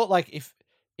 I thought like if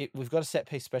we've got a set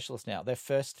piece specialist now, their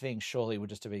first thing surely would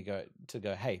just to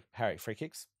go, "Hey, Harry, free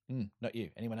kicks? Not you.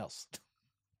 Anyone else?"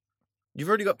 You've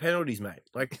already got penalties, mate.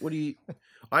 Like, what do you?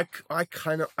 I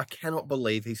cannot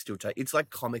believe he's still taking. It's like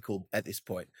comical at this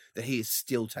point that he is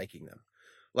still taking them.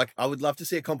 Like, I would love to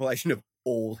see a compilation of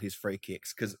all his free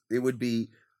kicks, because it would be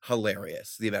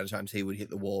hilarious the amount of times he would hit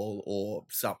the wall or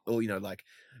you know, like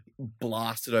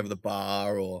blast it over the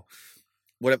bar or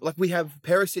whatever. Like, we have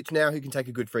Perisic now who can take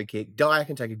a good free kick. Dyer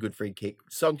can take a good free kick.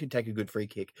 Son can take a good free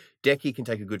kick. Decky can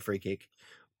take a good free kick.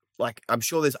 Like, I'm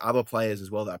sure there's other players as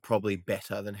well that are probably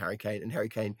better than Harry Kane, and Harry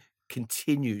Kane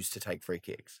continues to take free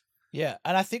kicks. Yeah,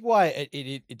 and I think why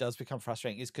it does become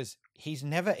frustrating is because he's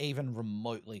never even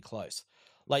remotely close.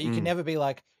 Like, you can never be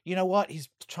like, you know what, he's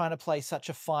trying to play such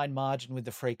a fine margin with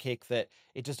the free kick that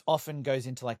it just often goes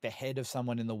into like the head of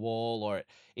someone in the wall, or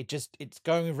it's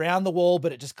going around the wall,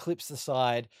 but it just clips the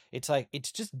side. It's like,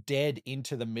 it's just dead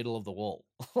into the middle of the wall.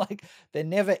 Like, you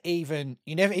never even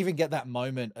get that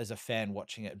moment as a fan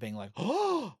watching it being like,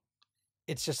 oh,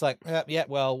 it's just like, yeah,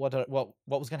 well, what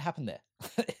was going to happen there?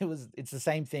 It's the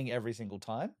same thing every single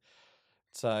time.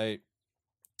 So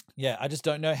yeah, I just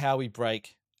don't know how we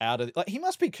break out of, like, he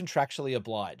must be contractually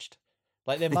obliged.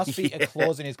 Like, there must be a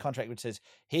clause in his contract which says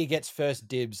he gets first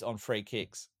dibs on free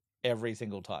kicks every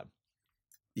single time.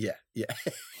 Yeah.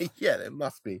 Yeah, there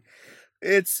must be.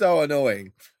 It's so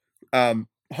annoying.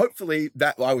 Hopefully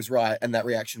that I was right and that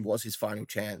reaction was his final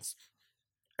chance,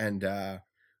 and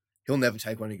he'll never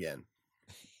take one again.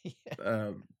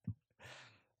 Yeah.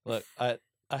 Look, I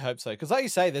hope so, because like you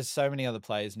say, there's so many other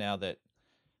players now that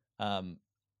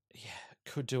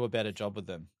could do a better job with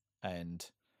them. And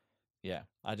yeah,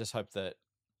 I just hope that,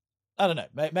 I don't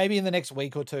know, maybe in the next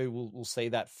week or two we'll see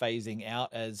that phasing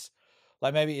out, as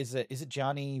like, maybe is it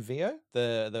Gianni Vio,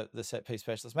 the set piece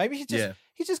specialist? Maybe he's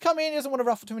just come in, he doesn't want to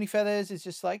ruffle too many feathers. He's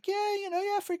just like,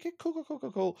 free kick,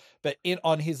 cool. But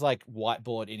on his like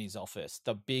whiteboard in his office,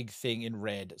 the big thing in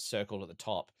red circled at the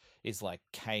top is like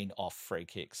Kane off free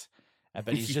kicks.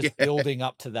 But he's just building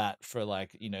up to that for,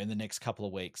 like, you know, in the next couple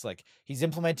of weeks. Like, he's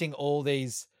implementing all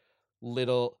these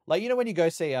little, like, you know, when you go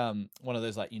see one of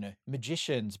those, like, you know,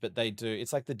 magicians, but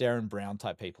it's like the Darren Brown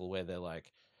type people where they're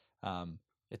like,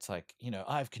 it's like, you know,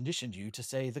 I've conditioned you to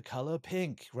say the color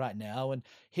pink right now, and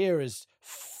here is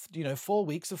 4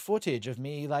 weeks of footage of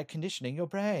me like conditioning your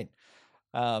brain.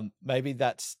 Maybe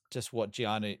that's just what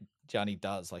Gianni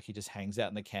does. Like, he just hangs out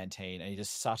in the canteen and he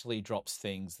just subtly drops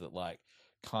things that like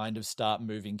kind of start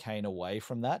moving Kane away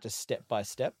from that, just step by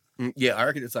step. Yeah, I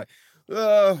reckon it's like,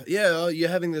 you're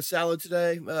having the salad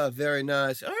today? Oh, very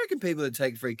nice. I reckon people that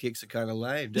take free kicks are kind of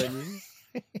lame, don't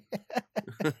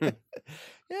you?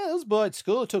 Yeah, there was a boy at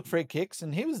school who took free kicks,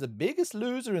 and he was the biggest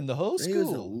loser in the whole school. He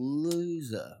was a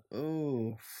loser.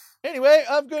 Oh. Anyway,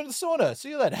 I'm going to the sauna.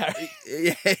 See you later, Harry.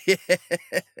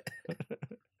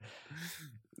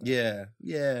 Yeah,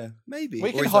 maybe.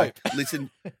 We can he's hope. Like, listen,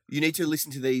 you need to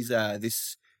listen to these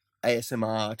this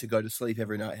ASMR to go to sleep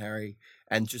every night, Harry.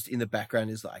 And just in the background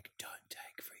is like, don't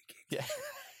take free kicks.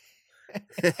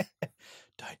 Yeah.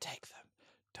 Don't take them.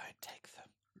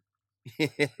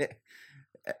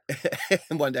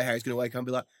 And one day Harry's going to wake up and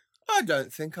be like, I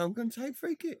don't think I'm going to take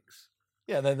free kicks.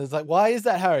 Yeah, then there's like, why is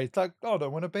that, Harry? It's like, oh, I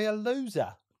don't want to be a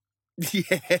loser.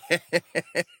 Yeah.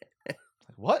 Like,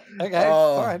 what? Okay,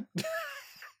 fine.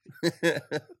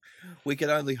 We can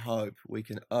only hope. We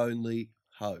can only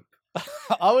hope.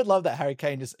 I would love that Harry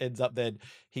Kane just ends up then.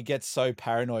 He gets so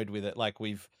paranoid with it. Like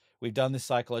we've done this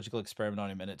psychological experiment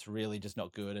on him and it's really just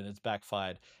not good and it's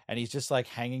backfired. And he's just like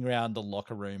hanging around the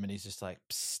locker room and he's just like,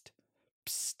 psst,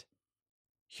 psst,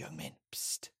 young men,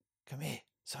 psst, come here,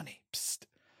 Sonny, psst.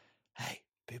 Hey,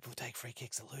 people take free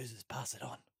kicks to losers, pass it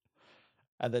on.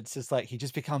 And it's just like, he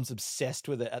just becomes obsessed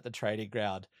with it at the training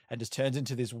ground and just turns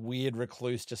into this weird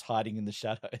recluse just hiding in the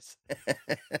shadows.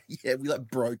 Yeah, we like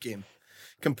broke him.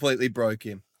 Completely broke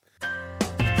him.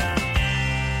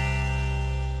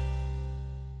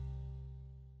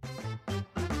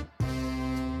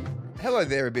 Hello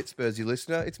there, a bit Spursy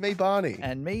listener. It's me, Barney.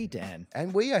 And me, Dan.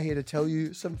 And we are here to tell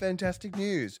you some fantastic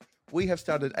news. We have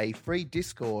started a free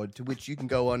Discord to which you can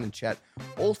go on and chat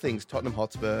all things Tottenham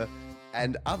Hotspur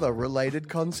and other related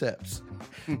concepts.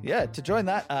 Yeah, to join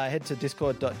that, head to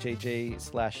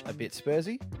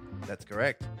discord.gg/abitspursy. That's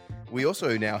correct. We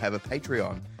also now have a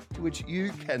Patreon to which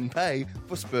you can pay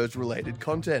for Spurs-related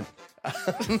content.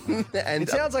 And it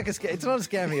sounds like a scam. It's not a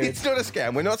scam here. It's not a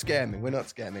scam. We're not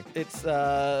scamming. It's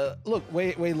look,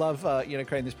 we love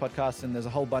creating this podcast, and there's a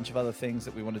whole bunch of other things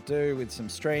that we want to do with some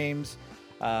streams,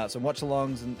 some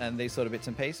watch-alongs, and these sort of bits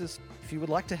and pieces. If you would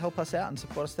like to help us out and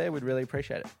support us there, we'd really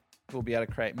appreciate it. We'll be able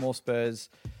to create more Spurs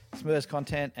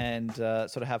content and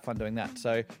sort of have fun doing that.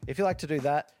 So if you like to do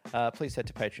that, please head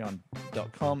to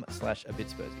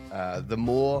patreon.com/abitspursy. The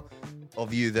more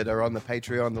of you that are on the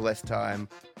Patreon, the less time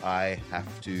I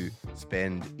have to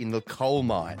spend in the coal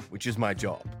mine, which is my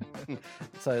job.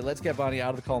 So let's get Barney out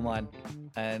of the coal mine.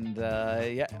 And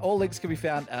all links can be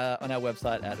found on our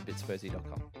website at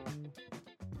abitspursy.com.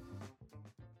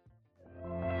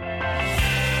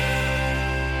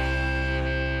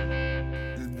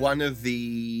 One of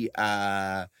the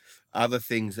other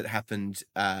things that happened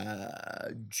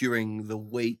during the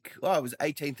week, it was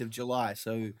 18th of July,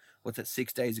 so what's that,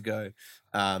 6 days ago,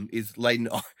 is Leyton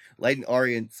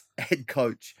Orient's head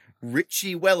coach,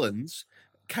 Richie Wellens,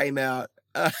 came out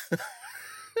and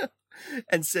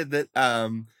said that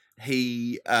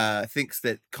he thinks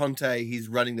that Conte, he's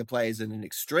running the players at an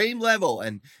extreme level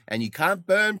and you can't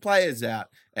burn players out,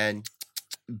 and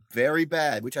very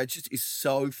bad, which is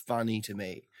so funny to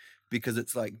me. Because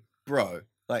it's like, bro,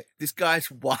 like this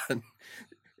guy's won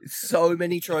so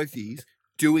many trophies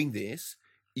doing this.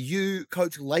 You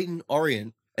coach Leyton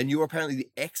Orient and you're apparently the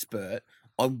expert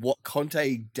on what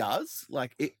Conte does.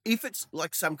 Like if it's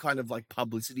like some kind of like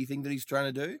publicity thing that he's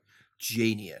trying to do,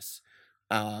 genius.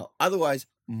 Otherwise,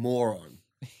 moron.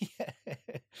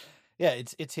 Yeah,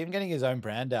 it's him getting his own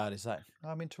brand out. It's like,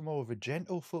 I'm into more of a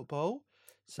gentle football.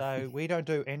 So we don't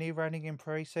do any running in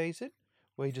pre-season.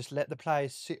 We just let the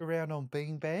players sit around on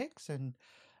beanbags and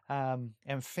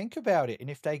think about it. And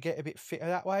if they get a bit fitter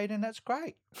that way, then that's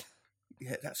great.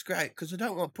 Yeah, that's great. Because I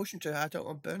don't want to push them too hard. I don't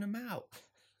want to burn them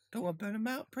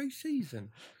out. Pre-season.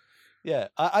 Yeah,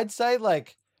 I'd say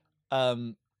like,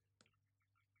 I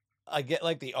get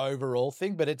like the overall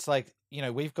thing, but it's like,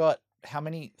 we've got how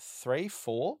many? 3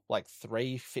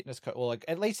 fitness or like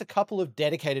at least a couple of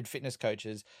dedicated fitness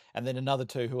coaches, and then another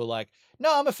 2 who are like,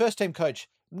 no, I'm a first team coach.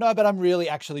 No, but I'm really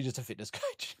actually just a fitness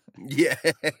coach. Yeah.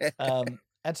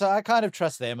 And so I kind of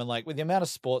trust them. And like with the amount of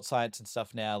sports science and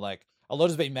stuff now, like a lot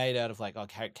has been made out of like, oh,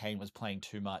 Kane was playing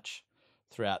too much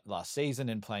throughout last season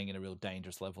and playing at a real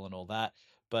dangerous level and all that.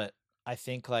 But I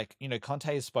think like,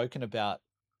 Conte has spoken about,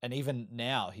 and even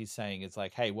now he's saying it's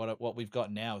like, hey, what we've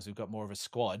got now is we've got more of a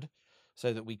squad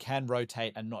so that we can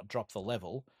rotate and not drop the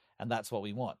level. And that's what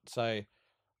we want. So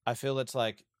I feel it's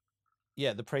like,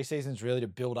 yeah, the preseason is really to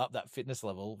build up that fitness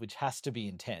level, which has to be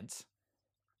intense,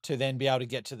 to then be able to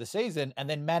get to the season and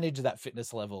then manage that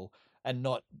fitness level and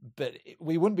not, but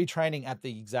we wouldn't be training at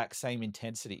the exact same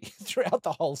intensity throughout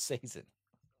the whole season.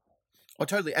 Oh,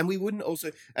 totally. And we wouldn't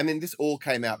also, this all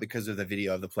came out because of the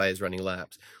video of the players running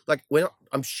laps. Like,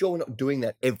 I'm sure we're not doing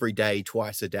that every day,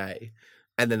 twice a day.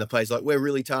 And then the player's like, we're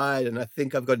really tired and I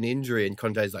think I've got an injury. And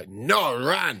Conte's like, no,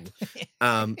 run.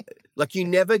 Like you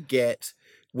never get,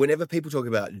 whenever people talk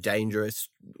about dangerous,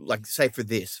 like say for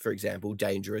this, for example,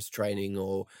 dangerous training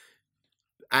or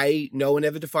no one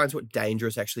ever defines what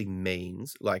dangerous actually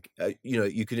means. Like,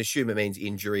 you can assume it means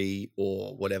injury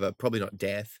or whatever, probably not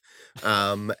death.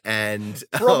 And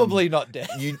Probably not death.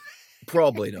 You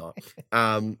probably not.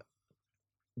 And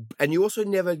you also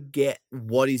never get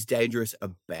what is dangerous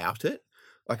about it.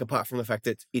 Like, apart from the fact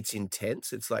that it's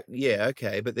intense, it's like, yeah,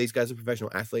 okay, but these guys are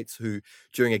professional athletes who,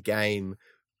 during a game,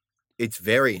 it's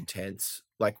very intense.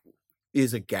 Like,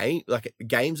 is a game, like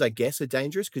games, I guess, are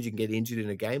dangerous because you can get injured in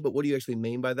a game, but what do you actually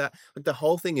mean by that? Like, the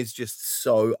whole thing is just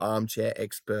so armchair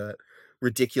expert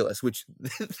ridiculous, which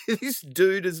this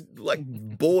dude is like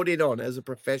bored in on as a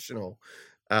professional.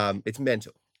 It's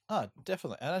mental. Oh,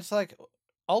 definitely. And it's like,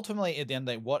 ultimately, at the end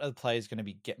of the day, what are the players going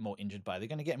to get more injured by? They're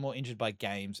going to get more injured by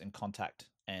games and contact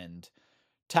and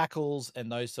tackles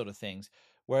and those sort of things.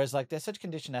 Whereas, like, they're such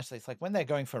conditioned athletes, like when they're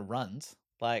going for runs,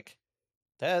 like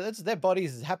their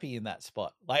bodies is happy in that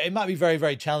spot. Like, it might be very,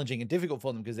 very challenging and difficult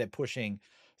for them because they're pushing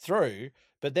through,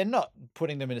 but they're not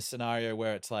putting them in a scenario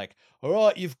where it's like, all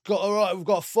right, we've got a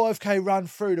 5K run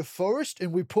through the forest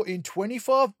and we put in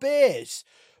 25 bears.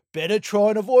 Better try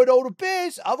and avoid all the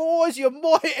bears, otherwise you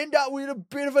might end up with a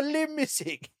bit of a limb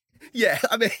missing. Yeah,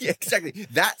 I mean, yeah, exactly.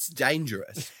 That's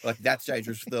dangerous. Like, that's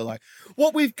dangerous. They're like,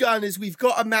 what we've done is we've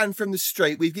got a man from the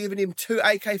street. We've given him 2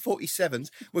 AK-47s.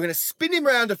 We're going to spin him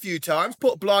around a few times,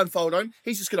 put a blindfold on.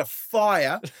 He's just going to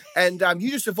fire, and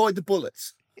you just avoid the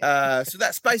bullets. So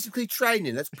that's basically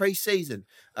training. That's pre-season.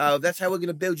 That's how we're going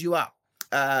to build you up.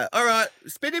 All right,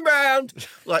 spin him around.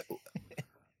 Like,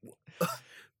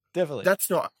 definitely. That's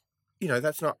not.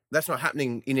 That's not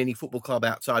happening in any football club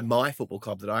outside my football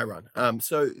club that I run.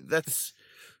 So that's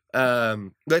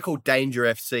they're called Danger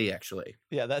FC, actually.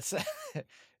 Yeah, that's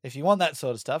if you want that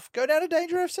sort of stuff, go down to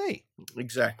Danger FC.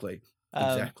 Exactly.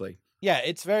 Yeah,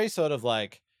 it's very sort of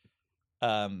like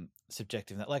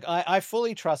subjective. Like I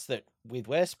fully trust that with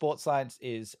where sports science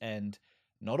is, and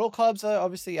not all clubs are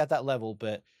obviously at that level,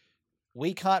 but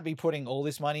we can't be putting all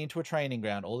this money into a training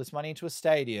ground, all this money into a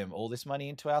stadium, all this money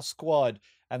into our squad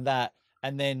and that,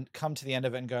 and then come to the end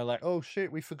of it and go like, oh shit,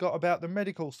 we forgot about the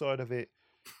medical side of it.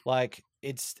 Like,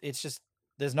 it's just,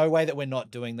 there's no way that we're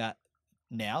not doing that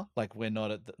now. Like, we're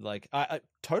not at I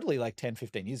totally, like 10,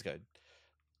 15 years ago,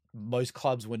 most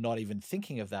clubs were not even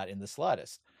thinking of that in the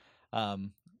slightest.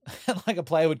 Like, a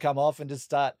player would come off and just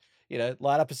start,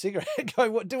 light up a cigarette,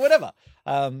 go do whatever.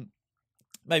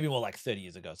 Maybe more like 30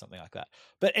 years ago, something like that.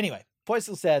 But anyway, point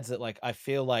still stands that, like, I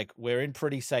feel like we're in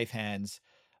pretty safe hands.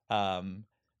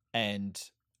 And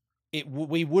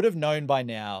we would have known by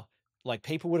now, like,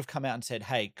 people would have come out and said,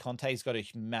 hey, Conte's got a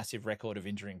massive record of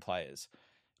injuring players.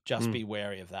 Just be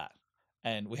wary of that.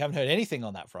 And we haven't heard anything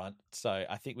on that front. So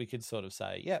I think we could sort of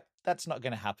say, yeah, that's not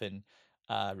going to happen.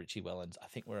 Richie Wellens, I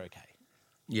think we're okay.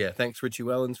 Yeah, thanks, Richie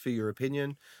Wellens, for your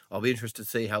opinion. I'll be interested to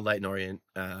see how Leighton Orient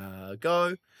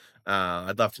go.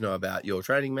 I'd love to know about your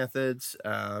training methods.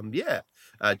 Do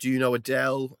you know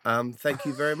Adele? Thank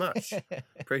you very much.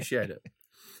 Appreciate it.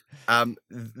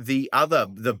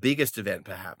 The biggest event,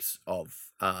 perhaps,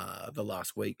 of the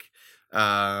last week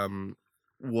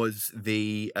was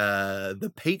the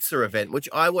pizza event, which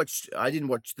I watched. I didn't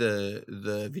watch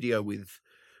the video with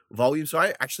volume, so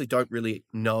I actually don't really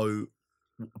know.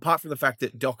 Apart from the fact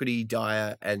that Doherty,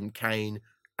 Dyer, and Kane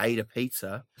ate a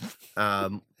pizza, I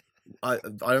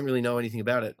don't really know anything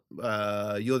about it.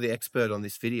 You're the expert on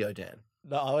this video, Dan.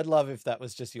 No, I would love if that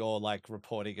was just your, like,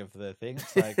 reporting of the thing.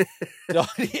 It's like,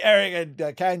 Doherty, Eric,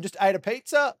 and Kane just ate a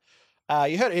pizza.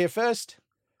 You heard it here first.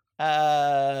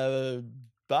 Barney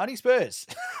Spurs.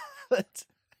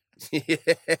 Yeah.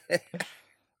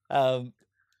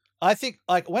 I think,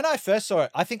 like, when I first saw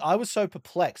it, I think I was so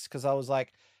perplexed because I was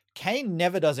like, Kane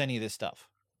never does any of this stuff.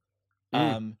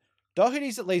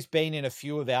 Doherty's at least been in a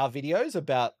few of our videos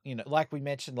about, like we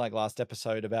mentioned, like last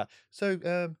episode about,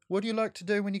 so what do you like to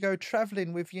do when you go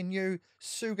traveling with your new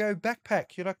Sugo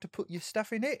backpack? You like to put your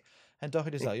stuff in it? And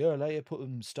Doherty's like, yeah, I like to put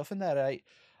stuff in that, eh?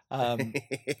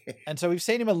 And so we've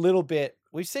seen him a little bit.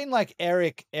 We've seen, like,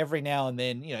 Eric every now and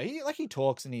then, he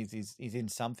talks and he's in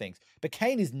some things, but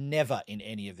Kane is never in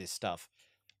any of this stuff.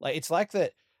 Like, it's like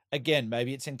that, again,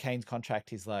 maybe it's in Kane's contract.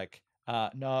 He's like,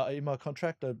 no, in my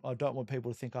contract, I don't want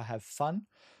people to think I have fun.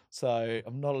 So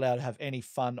I'm not allowed to have any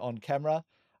fun on camera.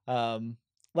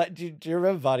 Like, do you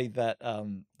remember, Buddy,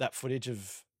 that footage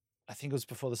of, I think it was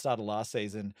before the start of last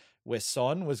season, where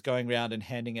Son was going around and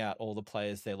handing out all the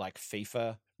players their, like,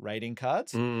 FIFA rating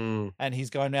cards. And he's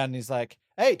going around and he's like,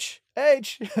 H,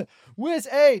 where's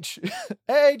H?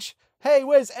 H, hey,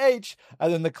 where's H?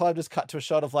 And then the club just cut to a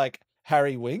shot of, like,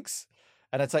 Harry Winks.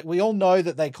 And it's like, we all know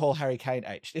that they call Harry Kane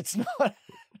H. It's not,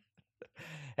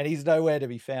 and he's nowhere to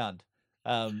be found.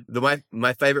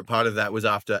 My favorite part of that was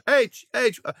after H,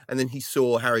 and then he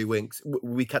saw Harry Winks.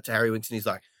 We cut to Harry Winks, and he's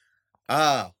like,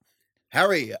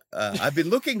 Harry, I've been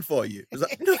looking for you. I was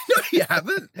like, no, you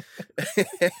haven't.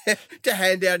 To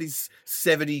hand out his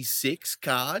 76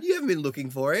 card. You haven't been looking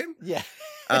for him. Yeah.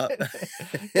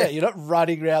 Yeah, you're not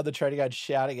running around the training ground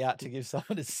shouting out to give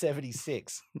someone a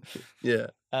 76. Yeah.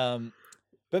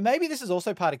 But maybe this is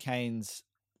also part of Kane's,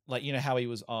 like, you know, how he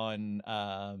was on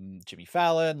Jimmy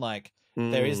Fallon. Like,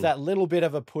 there is that little bit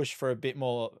of a push for a bit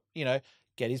more, you know,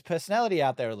 get his personality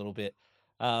out there a little bit.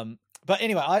 But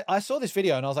anyway, I saw this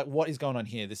video and I was like, what is going on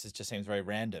here? This just seems very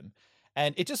random.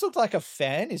 And it just looked like a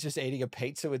fan is just eating a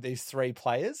pizza with these three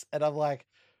players. And I'm like,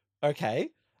 okay.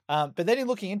 But then in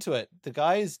looking into it, the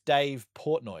guy is Dave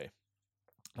Portnoy.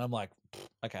 And I'm like,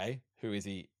 okay, who is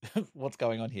he? What's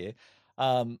going on here?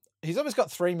 He's almost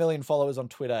got 3 million followers on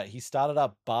Twitter. He started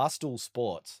up Barstool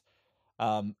Sports.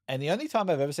 And the only time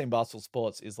I've ever seen Barstool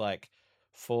Sports is like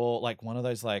for like one of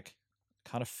those like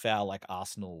kind of foul like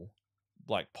Arsenal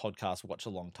like podcast watch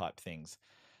along type things.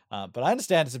 But I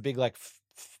understand it's a big like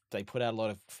they put out a lot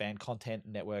of fan content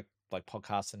network like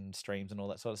podcasts and streams and all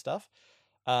that sort of stuff.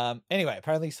 Anyway,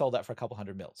 apparently he sold that for a couple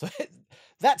 $100 million. So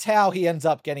that's how he ends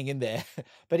up getting in there.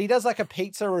 But he does like a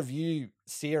pizza review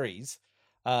series.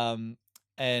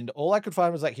 And all I could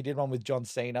find was like he did one with John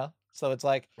Cena. So it's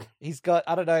like he's got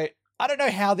I don't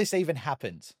know how this even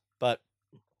happens, but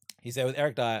he's there with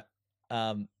Eric Dyer,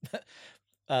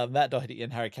 Matt Doherty,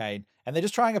 and Harry Kane, and they're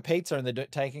just trying a pizza and they're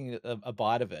taking a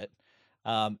bite of it,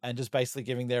 and just basically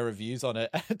giving their reviews on it.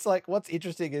 And it's like, what's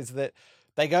interesting is that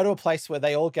they go to a place where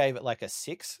they all gave it like a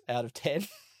 6 out of 10.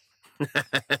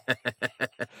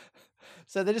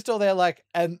 So they're just all there like,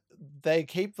 and they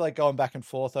keep like going back and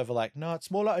forth over like, no,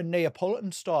 it's more like a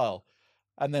Neapolitan style.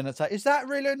 And then it's like, is that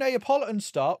really a Neapolitan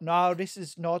style? No,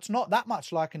 it's not that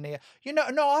much like a no,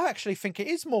 I actually think it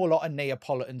is more like a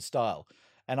Neapolitan style.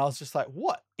 And I was just like,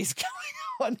 what is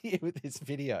going on here with this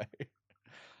video?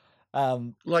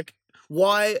 Like,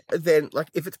 why then, like,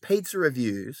 if it's pizza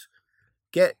reviews,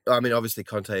 obviously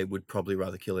Conte would probably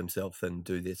rather kill himself than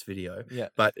do this video. Yeah.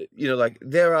 But, you know, like,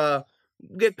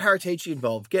 get Paratici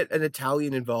involved, get an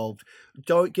Italian involved.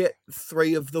 Don't get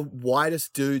 3 of the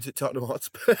whitest dudes at Tottenham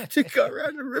Hotspur to go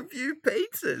around and review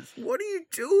pizzas. What are you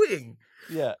doing?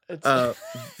 Yeah. It's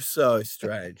so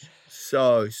strange.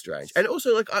 So strange. And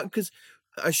also, like, because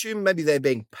I assume maybe they're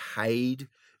being paid.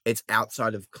 It's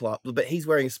outside of club, but he's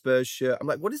wearing a Spurs shirt. I'm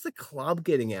like, what is the club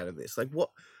getting out of this? Like, what?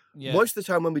 Yeah. Most of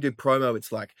the time when we do promo,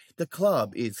 it's like the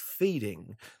club is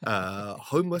feeding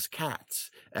homeless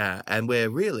cats, and we're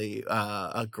really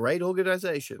a great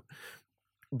organization.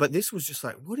 But this was just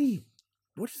like, what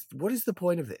is the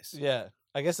point of this? Yeah,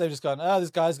 I guess they've just gone, this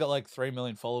guy's got like 3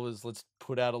 million followers. Let's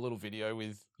put out a little video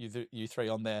with you three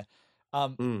on there.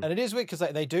 And it is weird because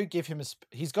they do give him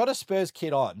he's got a Spurs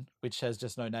kit on, which has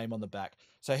just no name on the back.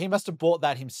 So he must have bought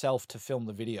that himself to film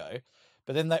the video.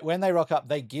 But then when they rock up,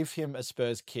 they give him a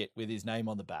Spurs kit with his name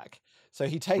on the back. So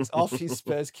he takes off his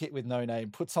Spurs kit with no name,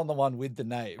 puts on the one with the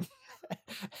name.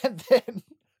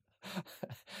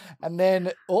 and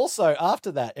then also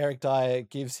after that, Eric Dyer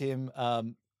gives him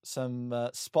some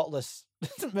spotless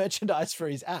merchandise for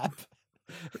his app.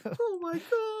 Oh my God.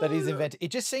 That he's invented. It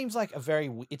just seems like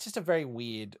it's just a very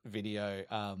weird video.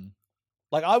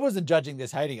 Like I wasn't judging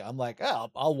this, hating it. I'm like,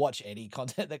 I'll watch any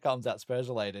content that comes out Spurs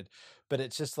related. But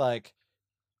it's just like,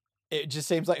 it just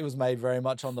seems like it was made very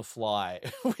much on the fly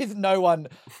with no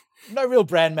real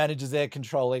brand managers there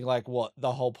controlling like what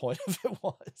the whole point of it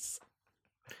was.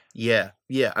 Yeah.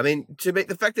 I mean,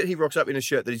 the fact that he rocks up in a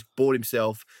shirt that he's bought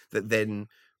himself, that then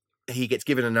he gets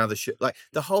given another shirt, like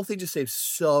the whole thing just seems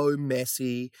so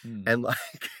messy. And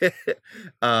like,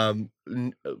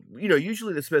 you know,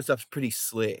 usually the Spurs stuff's pretty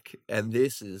slick, and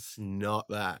this is not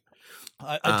that.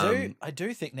 I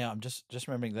do think now, I'm just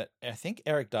remembering that I think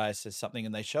Eric Dyer says something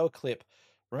and they show a clip.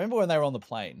 Remember when they were on the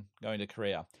plane going to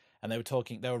Korea and they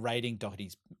were rating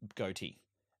Doherty's goatee.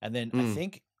 And then I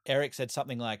think Eric said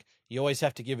something like, you always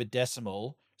have to give a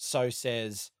decimal. So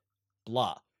says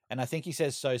blah. And I think he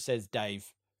says, so says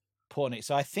Dave Portnoy.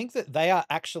 So I think that they are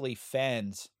actually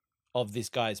fans of this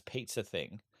guy's pizza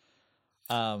thing.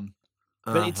 But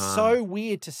it's so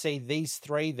weird to see these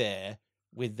three there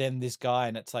with then this guy,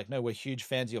 and it's like, no, we're huge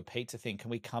fans of your pizza thing. Can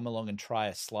we come along and try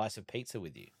a slice of pizza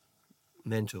with you?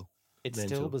 Mental. It's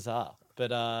still bizarre.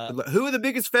 But who are the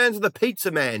biggest fans of the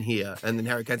pizza man here? And then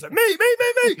Harry Kane's like, me.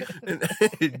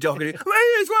 And Doherty,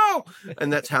 me as well.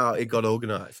 And that's how it got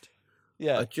organized.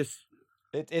 Yeah.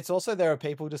 It's also there are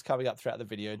people just coming up throughout the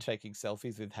video and taking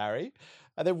selfies with Harry,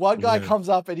 and then one guy comes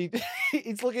up and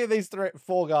he's looking at these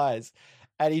four guys,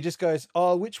 and he just goes,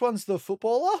 "Oh, which one's the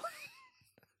footballer?"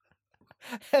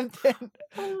 And then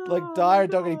like Dyer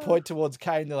and Doggedy point towards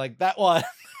Kane. They're like, "That one,"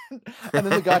 and then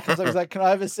the guy comes up. He's like, "Can I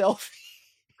have a selfie?"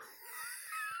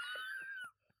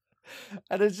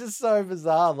 And it's just so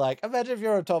bizarre. Like, imagine if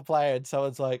you're a top player and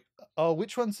someone's like, "Oh,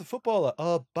 which one's the footballer?"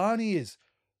 "Oh, Barney is."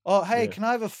 "Oh, hey, can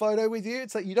I have a photo with you?"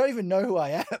 It's like, you don't even know who I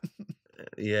am.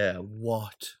 Yeah,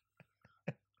 what?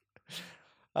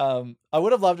 I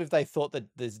would have loved if they thought that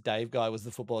this Dave guy was the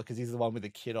footballer because he's the one with the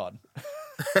kid on.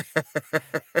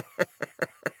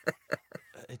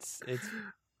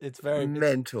 It's very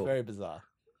mental. It's very bizarre.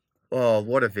 Oh,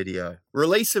 what a video.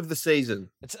 Release of the season.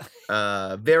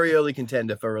 Very early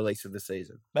contender for release of the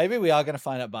season. Maybe we are going to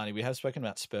find out, Barney. We have spoken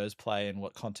about Spurs play and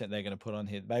what content they're going to put on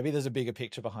here. Maybe there's a bigger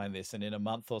picture behind this, and in a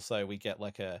month or so we get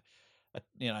like a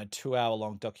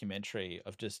 2-hour-long documentary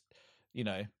of just,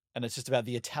 and it's just about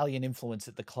the Italian influence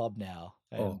at the club now.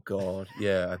 And oh God,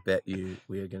 yeah, I bet you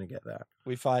we are going to get that.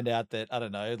 We find out that, I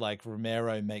don't know, like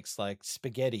Romero makes like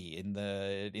spaghetti in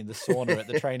the sauna at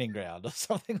the training ground or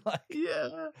something like.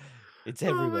 Yeah, it's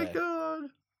everywhere. Oh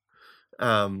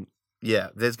my God. Yeah,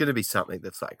 there's going to be something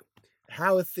that's like,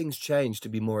 how have things changed to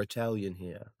be more Italian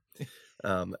here?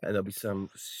 And there'll be some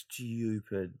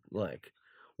stupid like,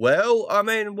 well, I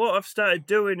mean, what I've started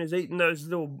doing is eating those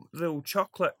little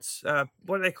chocolates.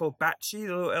 What are they called? Baci,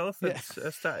 the little elephants.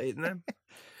 I started eating them.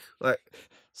 Like,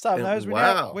 so knows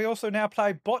we also now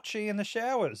play bocce in the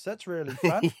showers. That's really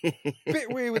fun.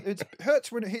 Bit weird. It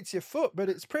hurts when it hits your foot, but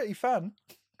it's pretty fun.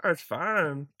 It's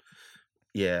fun.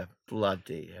 Yeah,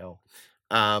 bloody hell.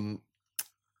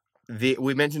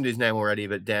 We mentioned his name already,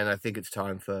 but Dan, I think it's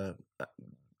time for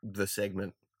the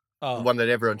segment, the one that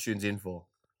everyone tunes in for.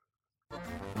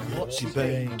 What's he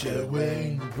been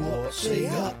doing? What's he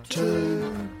up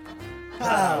to?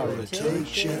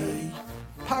 Paratici.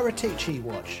 Paratici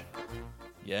Watch.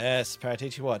 Yes,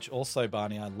 Paratici Watch. Also,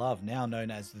 Barney, I love, now known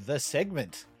as The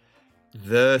Segment.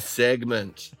 The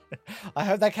Segment. I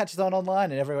hope that catches on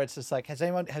online and everyone's just like, has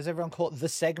everyone caught The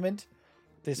Segment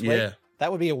this week?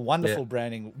 That would be a wonderful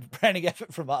branding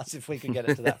effort from us if we could get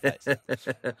it to that place.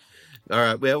 All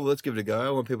right, well, let's give it a go. I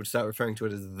want people to start referring to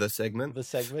it as The Segment. The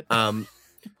Segment.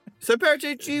 So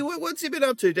Paratici, what's he been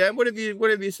up to, Dan? What have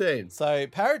you seen? So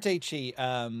Paratici,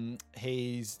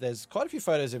 there's quite a few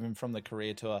photos of him from the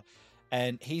career tour,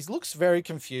 and he looks very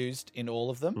confused in all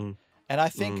of them. And I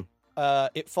think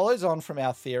it follows on from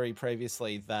our theory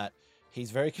previously that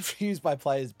he's very confused by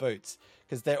players' boots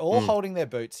because they're all holding their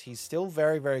boots. He's still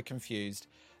very, very confused.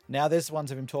 Now there's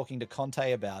ones of him talking to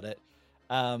Conte about it.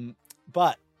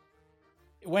 But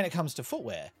when it comes to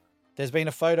footwear, there's been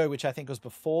a photo which I think was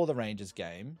before the Rangers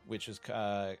game, which was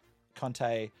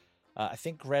Conte, I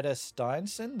think Greta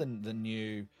Steinson, the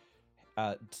new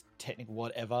technical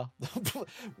whatever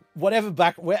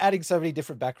back. We're adding so many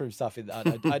different backroom stuff in.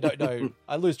 I don't know.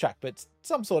 I lose track, but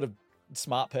some sort of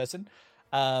smart person.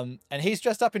 And he's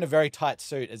dressed up in a very tight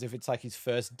suit as if it's like his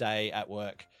first day at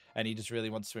work and he just really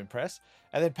wants to impress.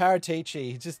 And then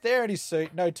Paratici, he's just there in his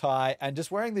suit, no tie, and just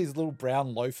wearing these little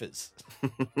brown loafers.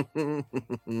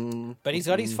 But he's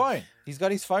got his phone. He's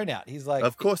got his phone out. He's like...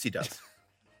 Of course he does.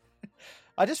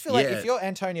 I just feel like if you're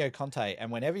Antonio Conte and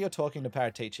whenever you're talking to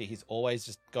Paratici, he's always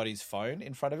just got his phone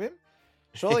in front of him.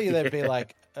 Surely there'd be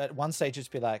like, at one stage,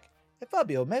 just be like, "Hey,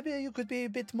 Fabio, maybe you could be a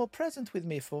bit more present with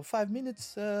me for 5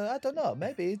 minutes. I don't know.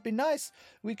 Maybe it'd be nice.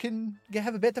 We can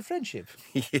have a better friendship."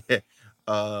 Yeah.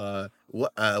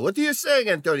 What are you saying,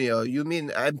 Antonio? You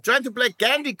mean I'm trying to play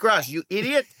Candy Crush, you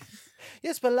idiot?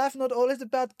 Yes, but life not always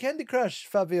about Candy Crush,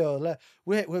 Fabio.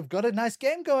 We've got a nice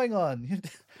game going on.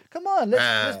 Come on,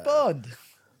 let's bond.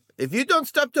 If you don't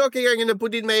stop talking, I'm going to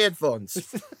put in my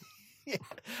headphones. Yeah.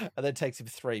 And then it takes him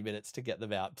 3 minutes to get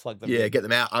them out, plug them in. Get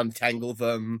them out, untangle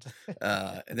them.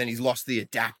 And then he's lost the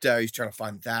adapter. He's trying to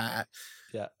find that.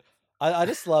 Yeah. I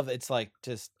just love it. It's like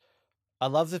I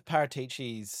love the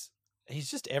Paratici's. He's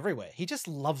just everywhere. He just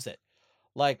loves it.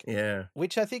 Like,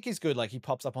 which I think is good. Like, he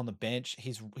pops up on the bench.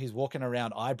 He's walking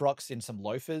around Ibrox in some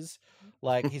loafers.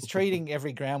 Like, he's treating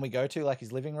every ground we go to like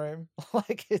his living room.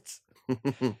 Like,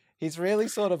 he's really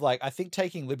sort of like, I think,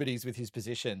 taking liberties with his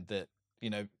position that,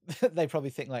 they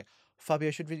probably think like,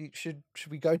 Fabio, should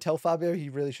we go tell Fabio he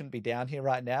really shouldn't be down here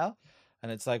right now?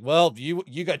 And it's like, well,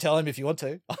 you go tell him if you want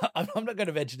to. I'm not going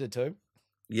to mention it to him.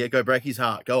 Yeah, go break his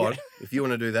heart. Go on. If you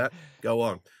want to do that, go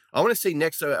on. I want to see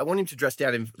I want him to dress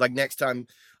down in, like, next time.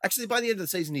 Actually, by the end of the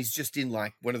season, he's just in,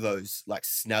 like, one of those, like,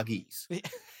 Snuggies.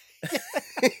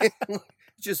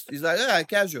 He's like,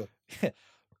 casual.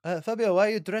 Fabio, why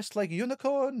are you dressed like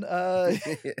unicorn?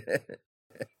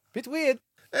 Bit weird.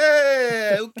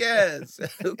 Hey, who cares?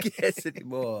 Who cares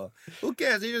anymore? Who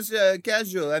cares? You're just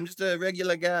casual. I'm just a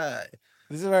regular guy.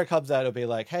 This is where it comes out. It'll be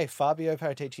like, hey, Fabio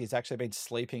Paratici has actually been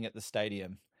sleeping at the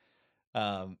stadium.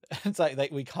 It's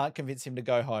like we can't convince him to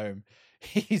go home.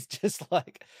 He's just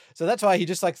like, so that's why he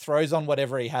just like throws on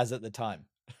whatever he has at the time.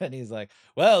 And he's like,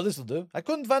 well, this will do. I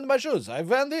couldn't find my shoes. I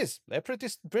found this. They're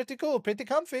pretty cool, pretty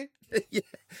comfy. Yeah,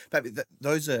 baby,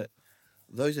 those are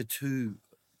two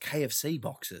KFC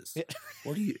boxes. Yeah.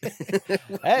 What do you?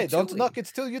 Hey, don't knock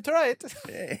it till you try it.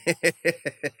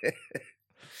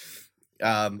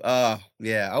 Yeah.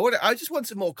 I just want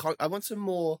some more. I want some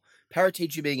more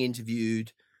Paratici being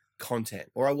interviewed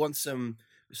content, or I want some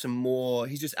more.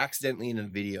 He's just accidentally in a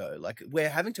video. Like, we're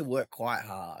having to work quite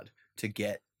hard to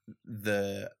get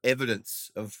the evidence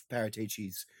of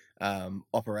Paratici's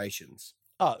operations.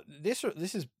 Oh, this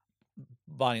is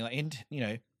Barney, like in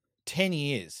 10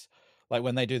 years, like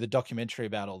when they do the documentary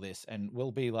about all this, and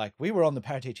we'll be like, we were on the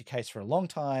Paratici case for a long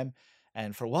time,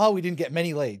 and for a while we didn't get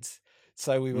many leads,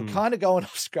 so we were kind of going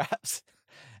off scraps,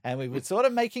 and we were sort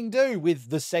of making do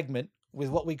with the segment with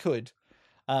what we could,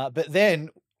 but then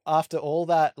after all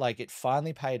that, like, it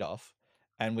finally paid off,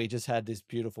 and we just had this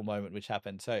beautiful moment which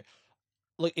happened. So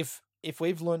look, if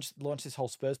we've launched this whole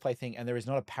Spurs play thing and there is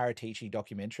not a Paratici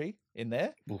documentary in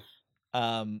there,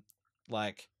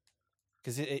 like,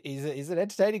 because he's an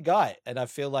entertaining guy, and I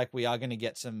feel like we are going to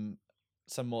get some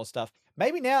more stuff.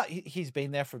 Maybe now he's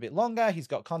been there for a bit longer. He's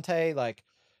got Conte. Like,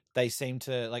 they seem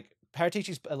to, like,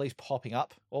 Paratici's at least popping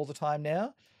up all the time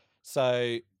now.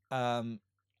 So I'm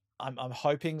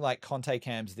hoping, like, Conte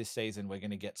cams this season, we're going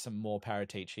to get some more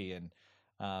Paratici and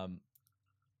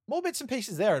more bits and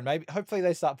pieces there, and maybe hopefully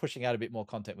they start pushing out a bit more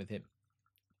content with him.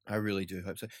 I really do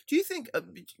hope so. Do you think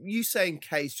you saying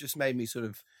case just made me sort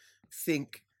of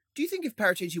think? Do you think if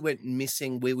Paratici went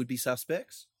missing, we would be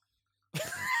suspects?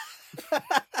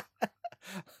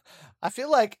 I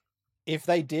feel like if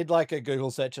they did like a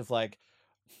Google search of like,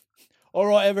 all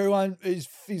right, everyone, he's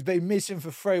been missing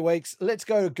for 3 weeks. Let's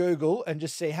go to Google and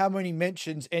just see how many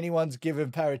mentions anyone's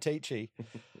given Paratici.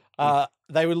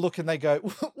 They would look and they go,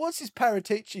 what's his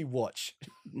Paratici watch?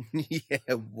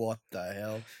 Yeah, what the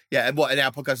hell? Yeah, and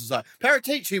our podcast is like,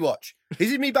 Paratici watch.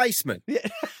 He's in my basement. Yeah.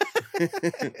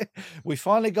 We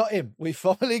finally got him. He's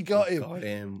All in the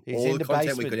the content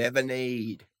basement. we could ever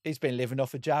need. He's been living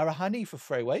off a jar of honey for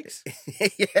 3 weeks.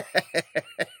 Yeah.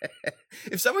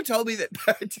 If someone told me that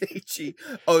Paratici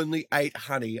only ate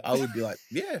honey, I would be like,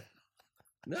 yeah.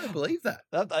 No, I believe that.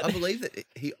 I believe that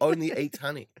he only eats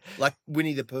honey, like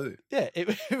Winnie the Pooh. Yeah,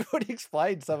 it would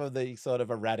explain some of the sort of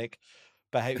erratic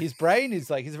behavior. His brain is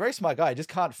like, he's a very smart guy. He just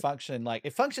can't function. Like,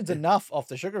 it functions enough off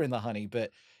the sugar in the honey, but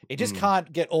it just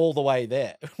can't get all the way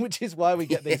there, which is why we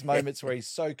get these moments where he's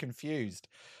so confused.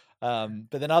 But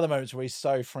then other moments where he's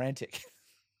so frantic.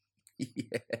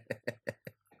 Yeah.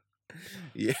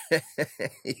 Yeah.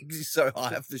 He's so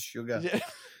high off the sugar. Yeah.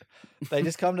 They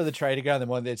just come to the training ground in the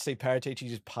morning, they'd see Paratici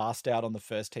just passed out on the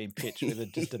first team pitch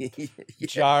with just a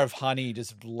jar of honey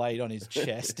just laid on his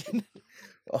chest.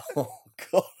 Oh,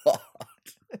 God.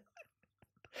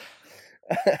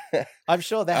 I'm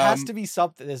sure there has to be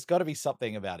something. There's got to be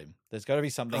something about him. There's got to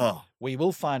be something. Oh. We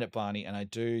will find it, Barney, and I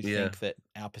do think that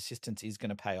our persistence is going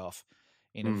to pay off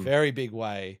in a very big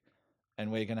way,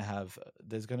 and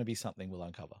there's going to be something we'll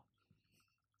uncover.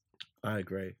 I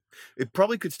agree. It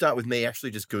probably could start with me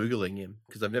actually just Googling him,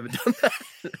 because I've never done that.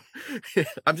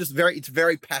 It's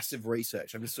very passive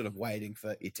research. I'm just sort of waiting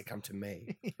for it to come to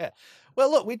me. Yeah.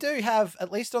 Well, look, we do have,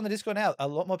 at least on the Discord now, a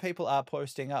lot more people are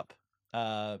posting up,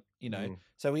 so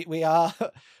we are.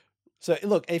 So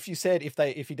look, if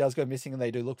he does go missing and they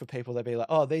do look for people, they'll be like,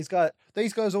 oh, these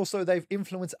guys also, they've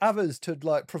influenced others to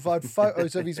like provide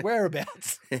photos of his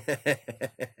whereabouts.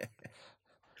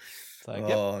 So,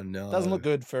 oh no, doesn't look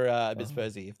good for Miss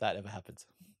Spursy if that ever happens.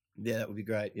 Yeah, that would be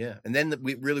great. Yeah, and then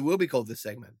we really will be called this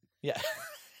segment. Yeah,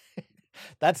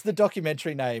 that's the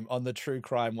documentary name on the true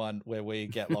crime one where we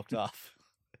get locked up.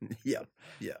 Yeah.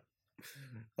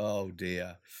 Oh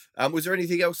dear. Was there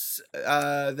anything else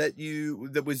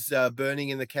that was burning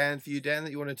in the can for you, Dan,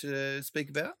 that you wanted to speak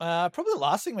about? Probably the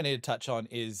last thing we need to touch on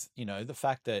is the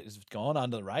fact that it's gone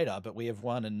under the radar, but we have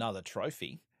won another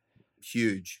trophy.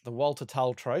 Huge. The Walter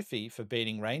Tull Trophy for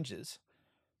beating Rangers.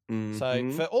 Mm-hmm.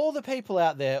 So for all the people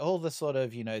out there, all the sort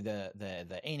of,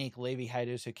 the Enoch Levy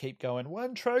haters who keep going,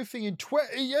 1 trophy in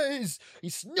 20 years,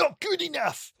 it's not good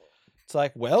enough. It's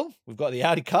like, well, we've got the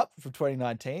Audi Cup from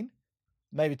 2019.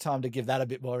 Maybe time to give that a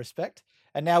bit more respect.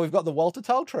 And now we've got the Walter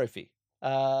Tull Trophy.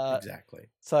 Exactly.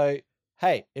 So,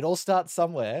 hey, it all starts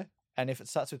somewhere. and if it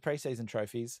starts with preseason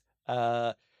trophies,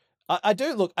 I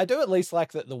do at least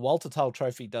like that the Walter Tull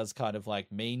Trophy does kind of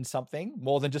like mean something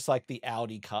more than just like the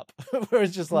Audi Cup, where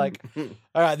it's just like,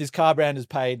 all right, this car brand has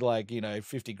paid like,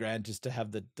 50 grand just to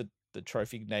have the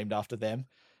trophy named after them.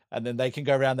 And then they can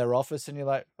go around their office and you're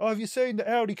like, oh, have you seen the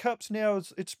Audi Cups now?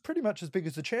 It's pretty much as big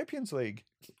as the Champions League.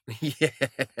 Yeah.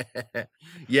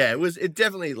 Yeah, it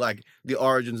definitely like the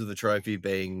origins of the trophy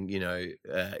being,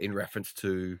 in reference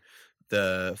to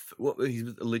he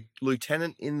was a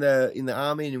lieutenant in the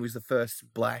army, and he was the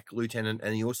first black lieutenant,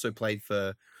 and he also played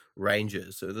for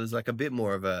Rangers. So there's like a bit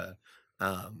more of a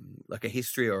like a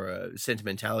history or a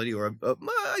sentimentality or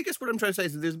I guess what I'm trying to say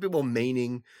is that there's a bit more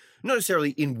meaning, not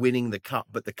necessarily in winning the cup,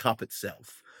 but the cup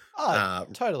itself. Oh,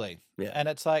 totally. Yeah. And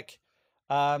it's like,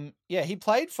 he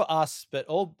played for us, but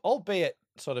albeit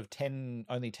sort of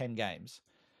only 10 games.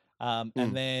 And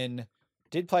then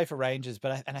did play for Rangers,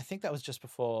 but I think that was just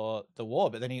before the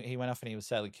war, but then he went off and he was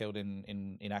sadly killed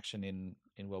in action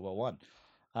in World War One.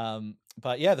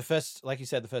 But yeah, the first, like you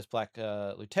said, the first black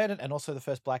lieutenant, and also the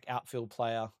first black outfield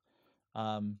player,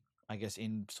 I guess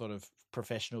in sort of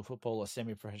professional football or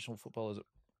semi-professional football, as it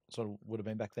sort of would have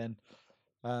been back then.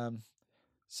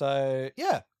 So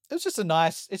yeah, it's just a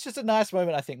nice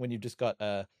moment, I think, when you've just got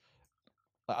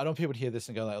I don't want people to hear this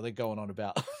and go like, oh, they're going on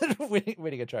about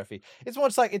winning a trophy. It's more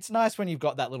just like, it's nice when you've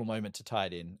got that little moment to tie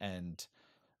it in, and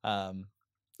I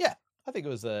think it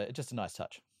was just a nice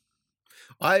touch.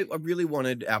 I really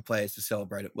wanted our players to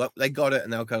celebrate it. Well, they got it,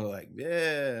 and they were kind of like,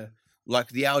 yeah, like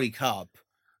the Audi Cup.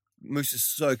 Musa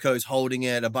Sissoko's holding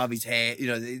it above his head.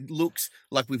 It looks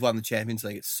like we've won the Champions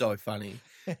League. It's so funny.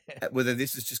 Whether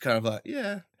this is just kind of like,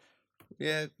 yeah,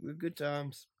 good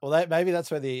times. Well, maybe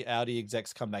that's where the Audi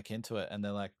execs come back into it, and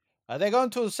they're like, are they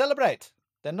going to celebrate?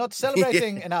 They're not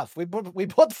celebrating enough. We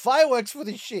bought fireworks for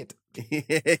this shit. Yeah.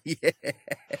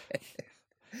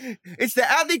 It's the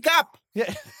Audi Cup.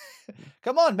 Yeah.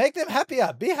 Come on, make them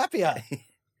happier. Be happier.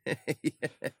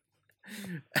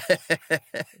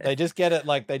 They just get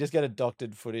a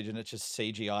doctored footage, and it's just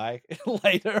CGI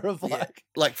later of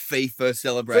like FIFA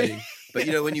celebrating. But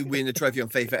when you win a trophy on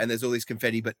FIFA and there's all this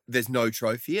confetti, but there's no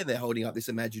trophy, and they're holding up this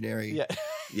imaginary.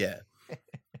 Yeah.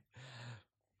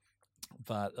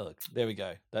 But look, there we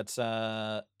go. That's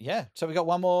So we got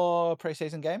one more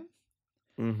preseason game.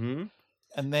 Mm-hmm.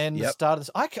 And then the start of this,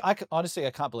 I honestly,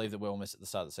 I can't believe that we're almost at the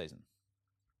start of the season.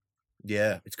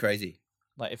 Yeah, it's crazy.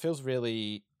 Like, it feels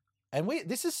really, and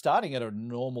this is starting at a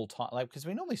normal time, like, because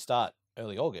we normally start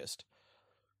early August.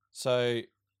 So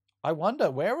I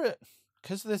wonder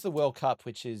because there's the World Cup,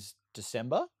 which is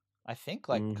December, I think,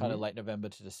 like kind of late November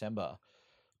to December.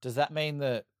 Does that mean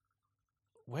that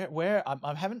where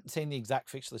I haven't seen the exact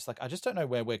fixture list. Like, I just don't know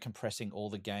where we're compressing all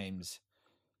the games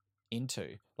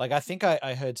into. Like, I think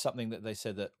I heard something that they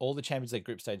said that all the Champions League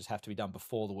group stages have to be done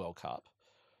before the World Cup.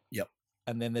 Yep.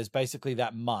 And then there's basically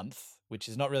that month, which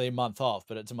is not really a month off,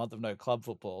 but it's a month of no club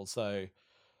football. So,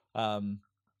 I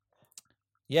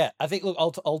think, look,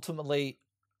 ultimately,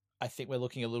 I think we're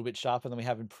looking a little bit sharper than we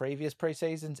have in previous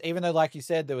preseasons, even though, like you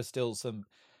said, there was still some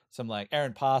like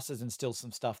errant passes and still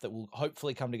some stuff that will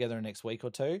hopefully come together in the next week or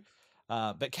two.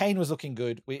 But Kane was looking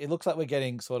good. It looks like we're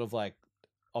getting sort of like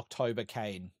October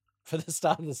Kane for the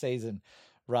start of the season,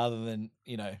 rather than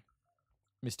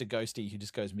Mr. Ghosty who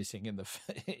just goes missing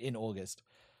in August.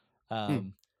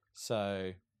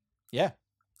 So yeah,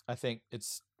 I think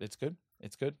it's good.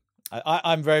 It's good.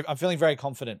 I'm feeling very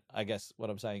confident. I guess what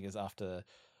I'm saying is after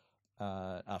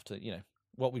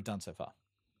what we've done so far.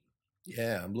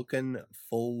 Yeah, I'm looking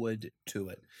forward to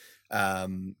it.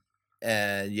 And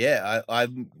yeah, I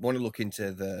want to look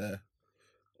into the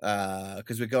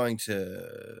because we're going to,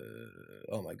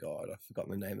 oh my God, I've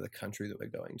forgotten the name of the country that we're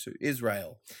going to,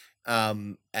 Israel.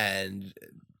 And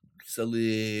it's a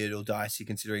little dicey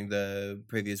considering the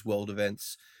previous world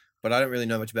events, but I don't really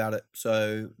know much about it.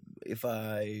 So if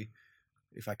I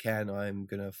can, I'm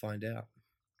going to find out.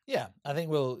 Yeah, I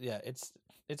think it's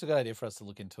a good idea for us to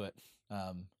look into it.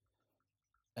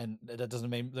 And that doesn't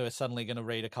mean they're suddenly going to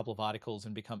read a couple of articles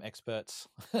and become experts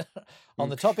on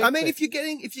the topic. I mean, if you're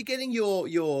getting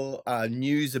your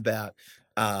news about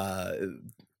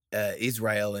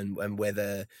Israel and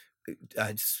whether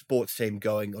a sports team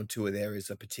going on tour there is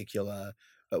a particular,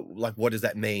 like, what does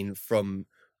that mean from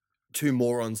two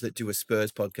morons that do a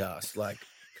Spurs podcast? Like,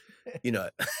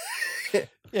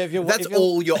 that's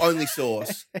all your only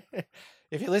source.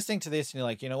 If you're listening to this and you're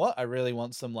like, you know what, I really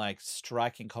want some like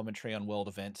striking commentary on world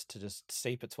events to just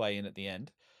seep its way in at the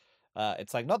end.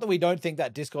 It's like, not that we don't think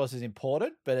that discourse is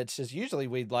important, but it's just usually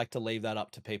we'd like to leave that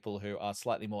up to people who are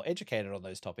slightly more educated on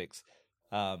those topics.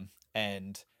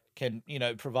 And can,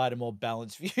 provide a more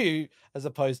balanced view as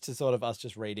opposed to sort of us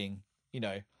just reading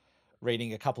a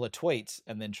couple of tweets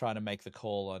and then trying to make the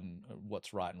call on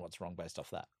what's right and what's wrong based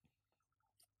off that.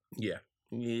 Yeah,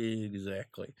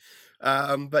 exactly.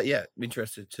 But yeah,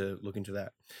 interested to look into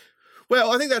that.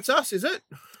 Well, I think that's us, is it?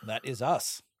 That is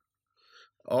us.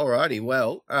 Alrighty.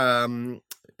 Well,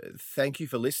 thank you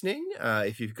for listening.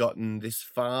 If you've gotten this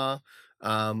far,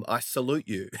 I salute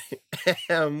you.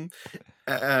 And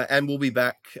we'll be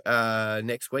back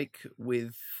next week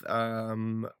with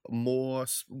more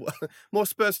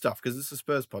Spurs stuff, because it's a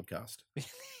Spurs podcast.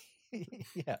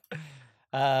 Yeah.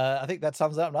 I think that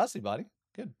sums it up nicely, Barney.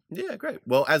 Good. Yeah, great.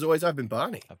 Well, as always, I've been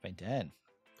Barney. I've been Dan.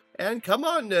 And come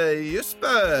on, you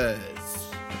Spurs.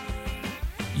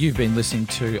 You've been listening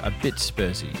to A Bit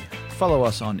Spursy. Follow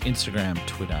us on Instagram,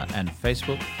 Twitter, and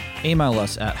Facebook. Email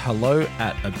us at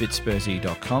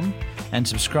hello@abitspursy.com and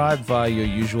subscribe via your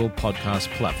usual podcast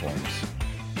platforms.